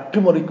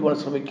അട്ടിമറിക്കുവാൻ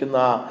ശ്രമിക്കുന്ന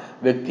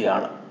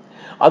വ്യക്തിയാണ്.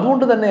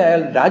 അതുകൊണ്ട് തന്നെ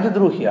അയാൾ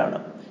രാജ്യദ്രോഹിയാണ്.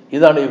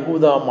 ഇതാണ്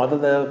യഹൂദ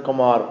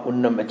മതനേതാക്കന്മാർ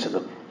ഉന്നം വെച്ചത്.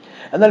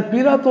 എന്നാൽ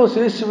പീലാത്തോസ്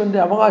യേശുവിന്റെ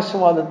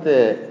അവകാശവാദത്തെ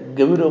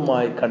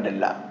ഗൗരവമായി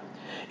കണ്ടില്ല.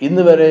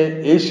 ഇന്ന് വരെ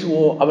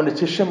യേശുവോ അവന്റെ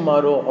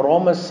ശിഷ്യന്മാരോ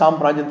റോമൻ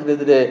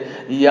സാമ്രാജ്യത്തിനെതിരെ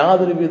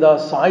യാതൊരുവിധ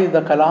സായുധ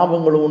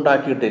കലാപങ്ങളും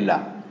ഉണ്ടാക്കിയിട്ടില്ല.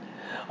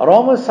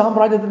 റോമൻ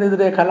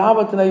സാമ്രാജ്യത്തിനെതിരെ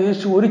കലാപത്തിന്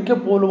യേശു ഒരിക്കൽ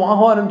പോലും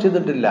ആഹ്വാനം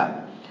ചെയ്തിട്ടില്ല.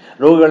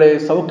 രോഗികളെ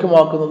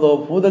സൗഖ്യമാക്കുന്നതോ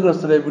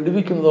ഭൂതഗ്രസ്തരെ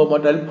വിടുവിക്കുന്നതോ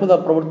മറ്റ് അത്ഭുത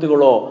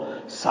പ്രവൃത്തികളോ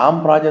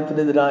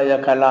സാമ്രാജ്യത്തിനെതിരായ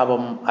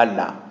കലാപം അല്ല.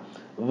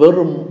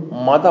 വെറും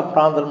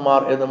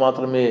മതഭ്രാന്തന്മാർ എന്ന്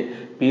മാത്രമേ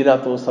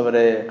പീലാത്തോസ്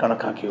അവരെ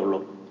കണക്കാക്കിയുള്ളൂ.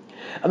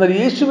 എന്നാൽ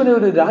യേശുവിനെ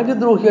ഒരു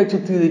രാജ്യദ്രോഹിയായി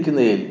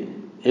ചിത്രീകരിക്കുന്നതിൽ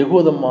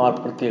യഹൂദന്മാർ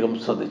പ്രത്യേകം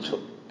ശ്രദ്ധിച്ചു.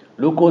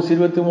 ലൂക്കോസ്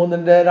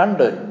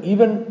 23:2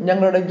 ഇവൻ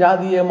ഞങ്ങളുടെ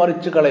ജാതിയെ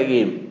മറിച്ചു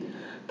കളയുകയും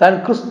താൻ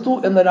ക്രിസ്തു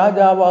എന്ന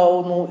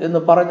രാജാവാകുന്നു എന്ന്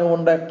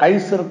പറഞ്ഞുകൊണ്ട്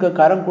കൈസർക്ക്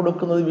കരം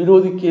കൊടുക്കുന്നത്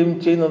വിരോധിക്കുകയും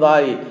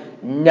ചെയ്യുന്നതായി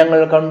ഞങ്ങൾ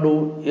കണ്ടു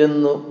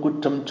എന്ന്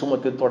കുറ്റം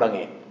ചുമത്തി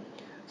തുടങ്ങി.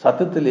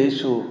 സത്യത്തിൽ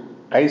യേശു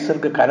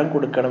കൈസർക്ക് കരം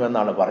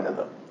കൊടുക്കണമെന്നാണ്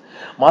പറഞ്ഞത്.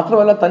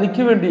 മാത്രമല്ല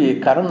തനിക്ക് വേണ്ടി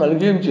കരം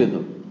നൽകുകയും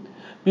ചെയ്തു.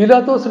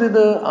 പീലാത്തോസിന്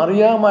ഇത്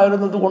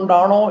അറിയാമായിരുന്നത്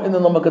കൊണ്ടാണോ എന്ന്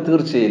നമുക്ക്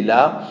തീർച്ചയില്ല.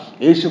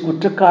 യേശു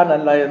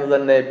കുറ്റക്കാരനല്ല എന്ന്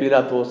തന്നെ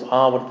പീലാത്തോസ്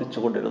ആവർത്തിച്ചു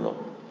കൊണ്ടിരുന്നു.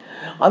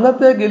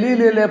 അന്നത്തെ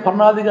ഗലീലയിലെ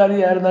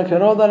ഭരണാധികാരിയായിരുന്ന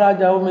ഹെരോദ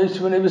രാജാവും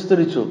യേശുവിനെ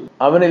വിസ്തരിച്ചു.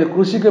 അവനിൽ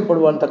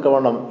ക്രൂശിക്കപ്പെടുവാൻ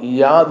തക്കവണ്ണം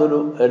യാതൊരു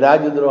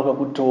രാജ്യദ്രോഹ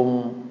കുറ്റവും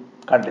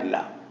കണ്ടില്ല.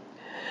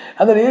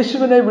 എന്നാൽ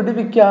യേശുവിനെ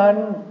വിടുവിക്കാൻ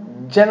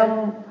ജനം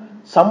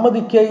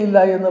സമ്മതിക്കുകയില്ല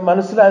എന്ന്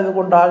മനസ്സിലായത്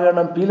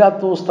കൊണ്ടാകണം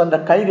പീലാത്തോസ് തന്റെ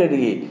കൈ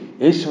കഴുകി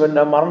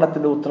യേശുവിന്റെ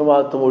മരണത്തിന്റെ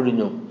ഉത്തരവാദിത്വം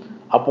ഒഴിഞ്ഞു.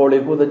 അപ്പോൾ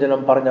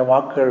യഹൂദജനം പറഞ്ഞ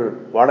വാക്കുകൾ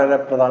വളരെ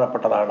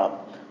പ്രധാനപ്പെട്ടതാണ്.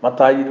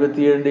 മത്തായി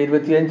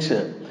 27:25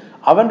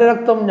 അവന്റെ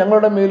രക്തം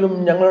ഞങ്ങളുടെ മേലും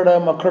ഞങ്ങളുടെ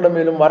മക്കളുടെ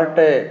മേലും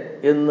വരട്ടെ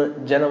എന്ന്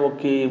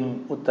ജനമൊക്കെയും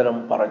ഉത്തരം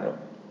പറഞ്ഞു.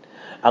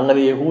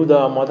 അങ്ങനെ യഹൂദ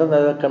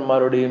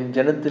മതനേതാക്കന്മാരുടെയും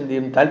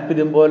ജനത്തിന്റെയും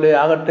താല്പര്യം പോലെ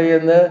ആകട്ടെ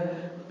എന്ന്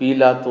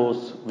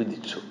പീലാത്തോസ്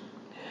വിധിച്ചു.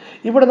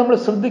 ഇവിടെ നമ്മൾ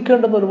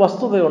ശ്രദ്ധിക്കേണ്ടുന്ന ഒരു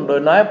വസ്തുതയുണ്ട്.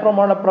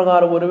 ന്യായപ്രമാണ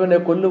പ്രകാരം ഒരുവനെ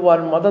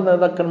കൊല്ലുവാൻ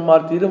മതനേതാക്കന്മാർ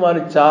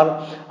തീരുമാനിച്ചാൽ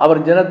അവർ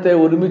ജനത്തെ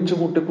ഒരുമിച്ച്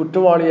കൂട്ടി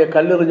കുറ്റവാളിയെ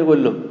കല്ലെറിഞ്ഞു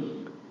കൊല്ലും.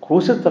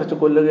 ക്രൂശിൽ തറച്ച്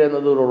കൊല്ലുക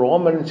എന്നത് ഒരു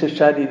റോമൻ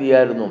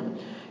ശിക്ഷാരീതിയായിരുന്നു.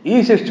 ഈ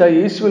ശിക്ഷ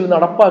യേശുവിൽ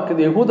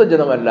നടപ്പാക്കിയത്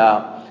യഹൂദജനമല്ല,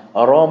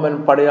 റോമൻ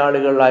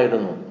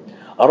പടയാളികളായിരുന്നു.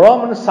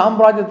 റോമൻ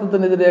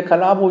സാമ്രാജ്യത്തിനെതിരെ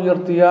കലാപം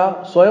ഉയർത്തിയ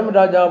സ്വയം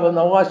രാജാവ്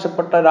എന്ന്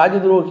അവകാശപ്പെട്ട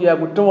രാജ്യദ്രോഹിയ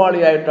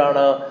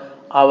കുറ്റവാളിയായിട്ടാണ്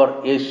അവർ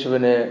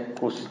യേശുവിനെ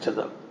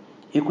ക്രൂശിച്ചത്.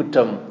 ഈ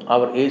കുറ്റം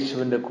അവർ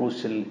യേശുവിന്റെ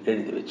ക്രൂശിൽ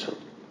എഴുതി വെച്ചു.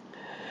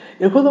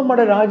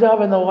 യഹൂദന്മാരുടെ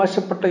രാജാവ് എന്ന്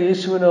അവകാശപ്പെട്ട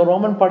യേശുവിന്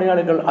റോമൻ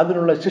പടയാളികൾ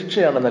അതിനുള്ള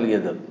ശിക്ഷയാണ്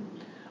നൽകിയത്.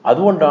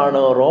 അതുകൊണ്ടാണ്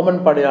റോമൻ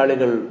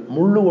പടയാളികൾ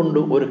മുള്ളുകൊണ്ട്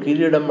ഒരു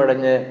കിരീടം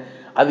മെടഞ്ഞ്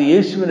അത്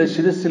യേശുവിന്റെ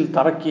ശിരസിൽ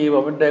തറയ്ക്കുകയും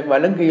അവന്റെ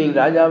വലങ്കയിൽ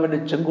രാജാവിന്റെ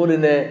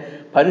ചെങ്കോലിനെ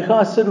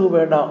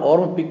പരിഹാസരൂപേണ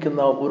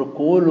ഓർമ്മിപ്പിക്കുന്ന ഒരു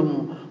കോലും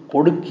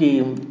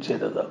കൊടുക്കുകയും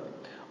ചെയ്തത്.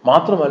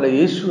 മാത്രമല്ല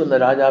യേശു എന്ന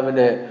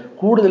രാജാവിനെ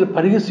കൂടുതൽ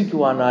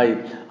പരിഹസിക്കുവാനായി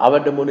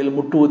അവന്റെ മുന്നിൽ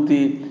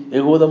മുട്ടുകുത്തി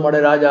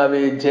യഹൂദന്മാരുടെ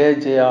രാജാവേ ജയ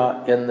ജയ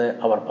എന്ന്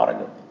അവർ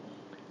പറഞ്ഞു.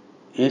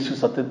 യേശു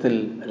സത്യത്തിൽ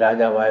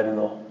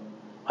രാജാവായിരുന്നോ?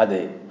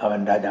 അതെ, അവൻ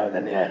രാജാവ്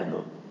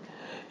തന്നെയായിരുന്നു.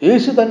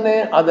 യേശു തന്നെ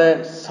അത്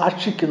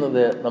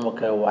സാക്ഷിക്കുന്നത്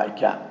നമുക്ക്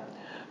വായിക്കാം.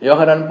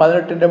 യോഹന്നാൻ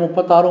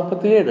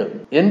 18:36-37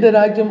 എന്റെ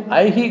രാജ്യം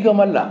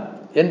ഐഹികമല്ല.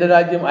 എന്റെ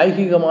രാജ്യം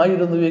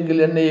ഐഹികമായിരുന്നുവെങ്കിൽ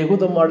എന്നെ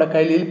യഹൂദന്മാരുടെ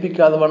കയ്യിൽ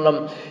ഏൽപ്പിക്കാതെ വണ്ണം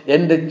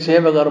എന്റെ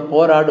സേവകർ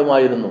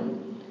പോരാടുമായിരുന്നു.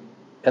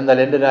 എന്നാൽ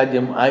എന്റെ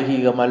രാജ്യം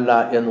ഐഹികമല്ല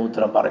എന്ന്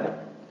ഉത്തരം പറഞ്ഞു.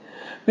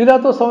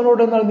 പീലാത്തോസ്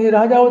അവനോട് എന്നാൽ നീ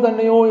രാജാവ്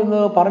തന്നെയോ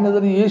എന്ന്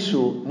പറഞ്ഞതിന് യേശു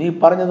നീ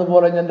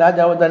പറഞ്ഞതുപോലെ ഞാൻ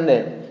രാജാവ് തന്നെ.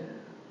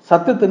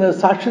 സത്യത്തിന്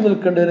സാക്ഷി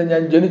നിൽക്കേണ്ടതിന്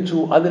ഞാൻ ജനിച്ചു,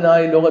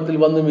 അതിനായി ലോകത്തിൽ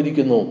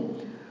വന്നുമിരിക്കുന്നു.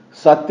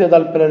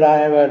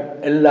 സത്യതൽപരരായവർ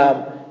എല്ലാം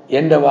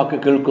എൻ്റെ വാക്ക്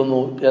കേൾക്കുന്നു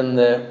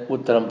എന്ന്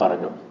ഉത്തരം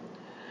പറഞ്ഞു.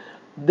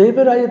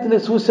 ദൈവരാജ്യത്തിന്റെ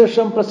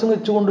സുവിശേഷം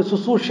പ്രസംഗിച്ചുകൊണ്ട്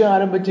ശുശ്രൂഷ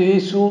ആരംഭിച്ച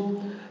യേശു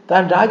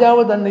താൻ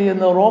രാജാവ് തന്നെ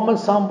എന്ന് റോമൻ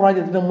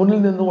സാമ്രാജ്യത്തിന് മുന്നിൽ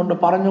നിന്നുകൊണ്ട്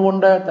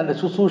പറഞ്ഞുകൊണ്ട് തന്റെ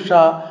ശുശ്രൂഷ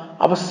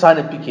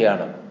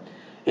അവസാനിപ്പിക്കുകയാണ്.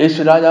 യേശു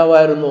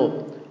രാജാവായിരുന്നു,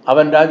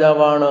 അവൻ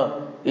രാജാവാണ്.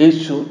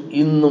 യേശു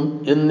ഇന്നും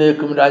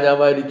എന്നേക്കും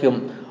രാജാവായിരിക്കും.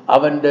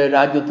 അവൻ്റെ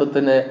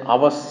രാജ്യത്വത്തിന്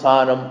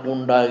അവസാനം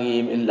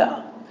ഉണ്ടാകുകയും ഇല്ല.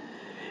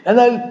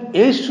 എന്നാൽ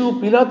യേശു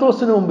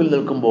പിലാത്തോസിന് മുമ്പിൽ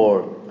നിൽക്കുമ്പോൾ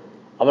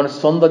അവൻ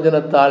സ്വന്തം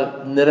ജനത്താൽ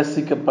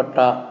നിരസിക്കപ്പെട്ട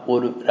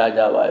ഒരു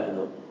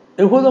രാജാവായിരുന്നു.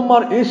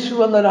 യഹൂദന്മാർ യേശു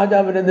എന്ന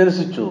രാജാവിനെ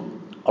നിരസിച്ചു.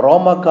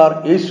 റോമക്കാർ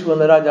യേശു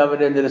എന്ന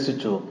രാജാവിനെ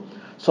നിരസിച്ചു.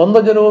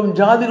 സ്വന്തം ജനവും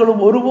ജാതികളും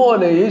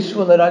ഒരുപോലെ യേശു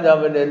എന്ന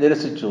രാജാവിനെ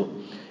നിരസിച്ചു.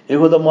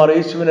 യഹൂദന്മാർ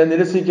യേശുവിനെ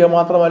നിരസിക്കുക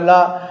മാത്രമല്ല,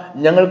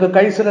 ഞങ്ങൾക്ക്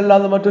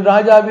കൈസരല്ലാതെ മറ്റൊരു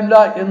രാജാവില്ല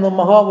എന്ന്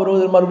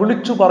മഹാപുരോഹിതന്മാർ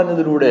വിളിച്ചു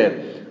പറഞ്ഞതിലൂടെ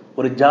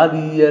ഒരു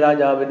ജാതീയ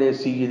രാജാവിനെ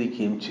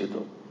സ്വീകരിക്കുകയും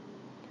ചെയ്തു.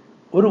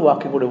 ഒരു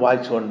വാക്യം കൂടി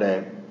വായിച്ചുകൊണ്ട്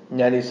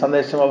ഞാൻ ഈ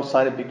സന്ദേശം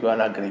അവസാനിപ്പിക്കുവാൻ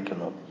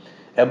ആഗ്രഹിക്കുന്നു.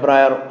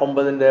 എബ്രായർ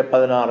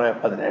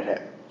 9:16-17.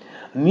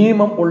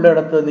 നിയമം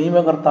ഉള്ളിടത്ത്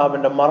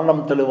നിയമകർത്താവിന്റെ മരണം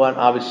തെളിവാൻ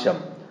ആവശ്യം.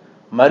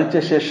 മരിച്ച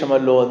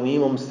ശേഷമല്ലോ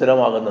നിയമം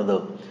സ്ഥിരമാകുന്നത്.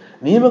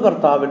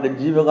 നിയമകർത്താവിന്റെ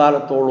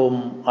ജീവകാലത്തോളം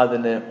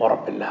അതിന്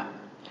ഉറപ്പില്ല.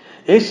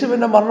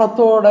 യേശുവിന്റെ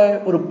മരണത്തോടെ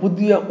ഒരു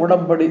പുതിയ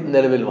ഉടമ്പടി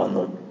നിലവിൽ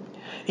വന്നു.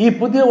 ഈ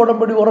പുതിയ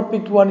ഉടമ്പടി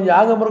ഉറപ്പിക്കുവാൻ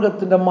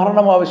യാഗമൃഗത്തിന്റെ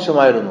മരണം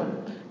ആവശ്യമായിരുന്നു.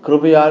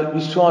 കൃപയാൽ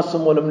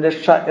വിശ്വാസം മൂലം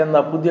രക്ഷ എന്ന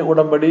പുതിയ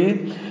ഉടമ്പടി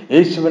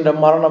യേശുവിന്റെ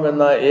മരണം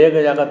എന്ന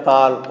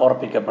ഏകയാഗത്താൽ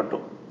ഉറപ്പിക്കപ്പെട്ടു.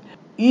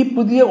 ഈ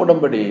പുതിയ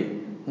ഉടമ്പടി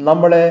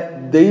നമ്മളെ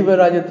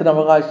ദൈവരാജ്യത്തിന്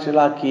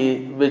അവകാശികളാക്കി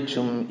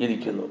വെച്ചും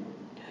ഇരിക്കുന്നു.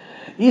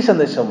 ഈ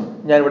സന്ദേശം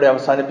ഞാൻ ഇവിടെ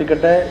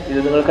അവസാനിപ്പിക്കട്ടെ. ഇത്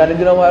നിങ്ങൾക്ക്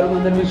അനുഗ്രഹമായിരുന്നു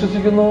എന്ന് ഞാൻ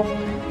വിശ്വസിക്കുന്നു.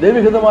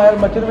 ദൈവഹിതമായാൽ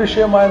മറ്റൊരു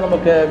വിഷയമായി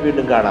നമുക്ക്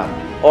വീണ്ടും കാണാം.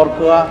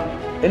 ഓർക്കുക,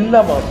 എല്ലാ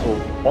മാസവും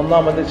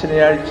ഒന്നാമത്തെ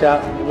ശനിയാഴ്ച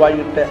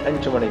വൈകിട്ട്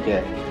 5 മണിക്ക്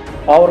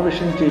പവർ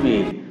വിഷൻ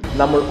TV-യിൽ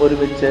നമ്മൾ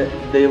ഒരുമിച്ച്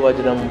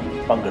ദൈവവചനം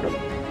പങ്കിടും.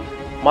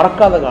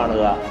 മറക്കാതെ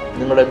കാണുക.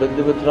 നിങ്ങളുടെ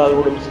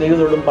ബന്ധുമിത്രാദികളോടും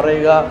സ്നേഹിതരോടും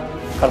പറയുക.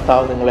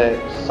 കർത്താവ് നിങ്ങളെ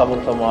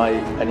സമൃദ്ധമായി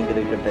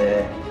അനുഗ്രഹിക്കട്ടെ.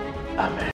 ആമേൻ.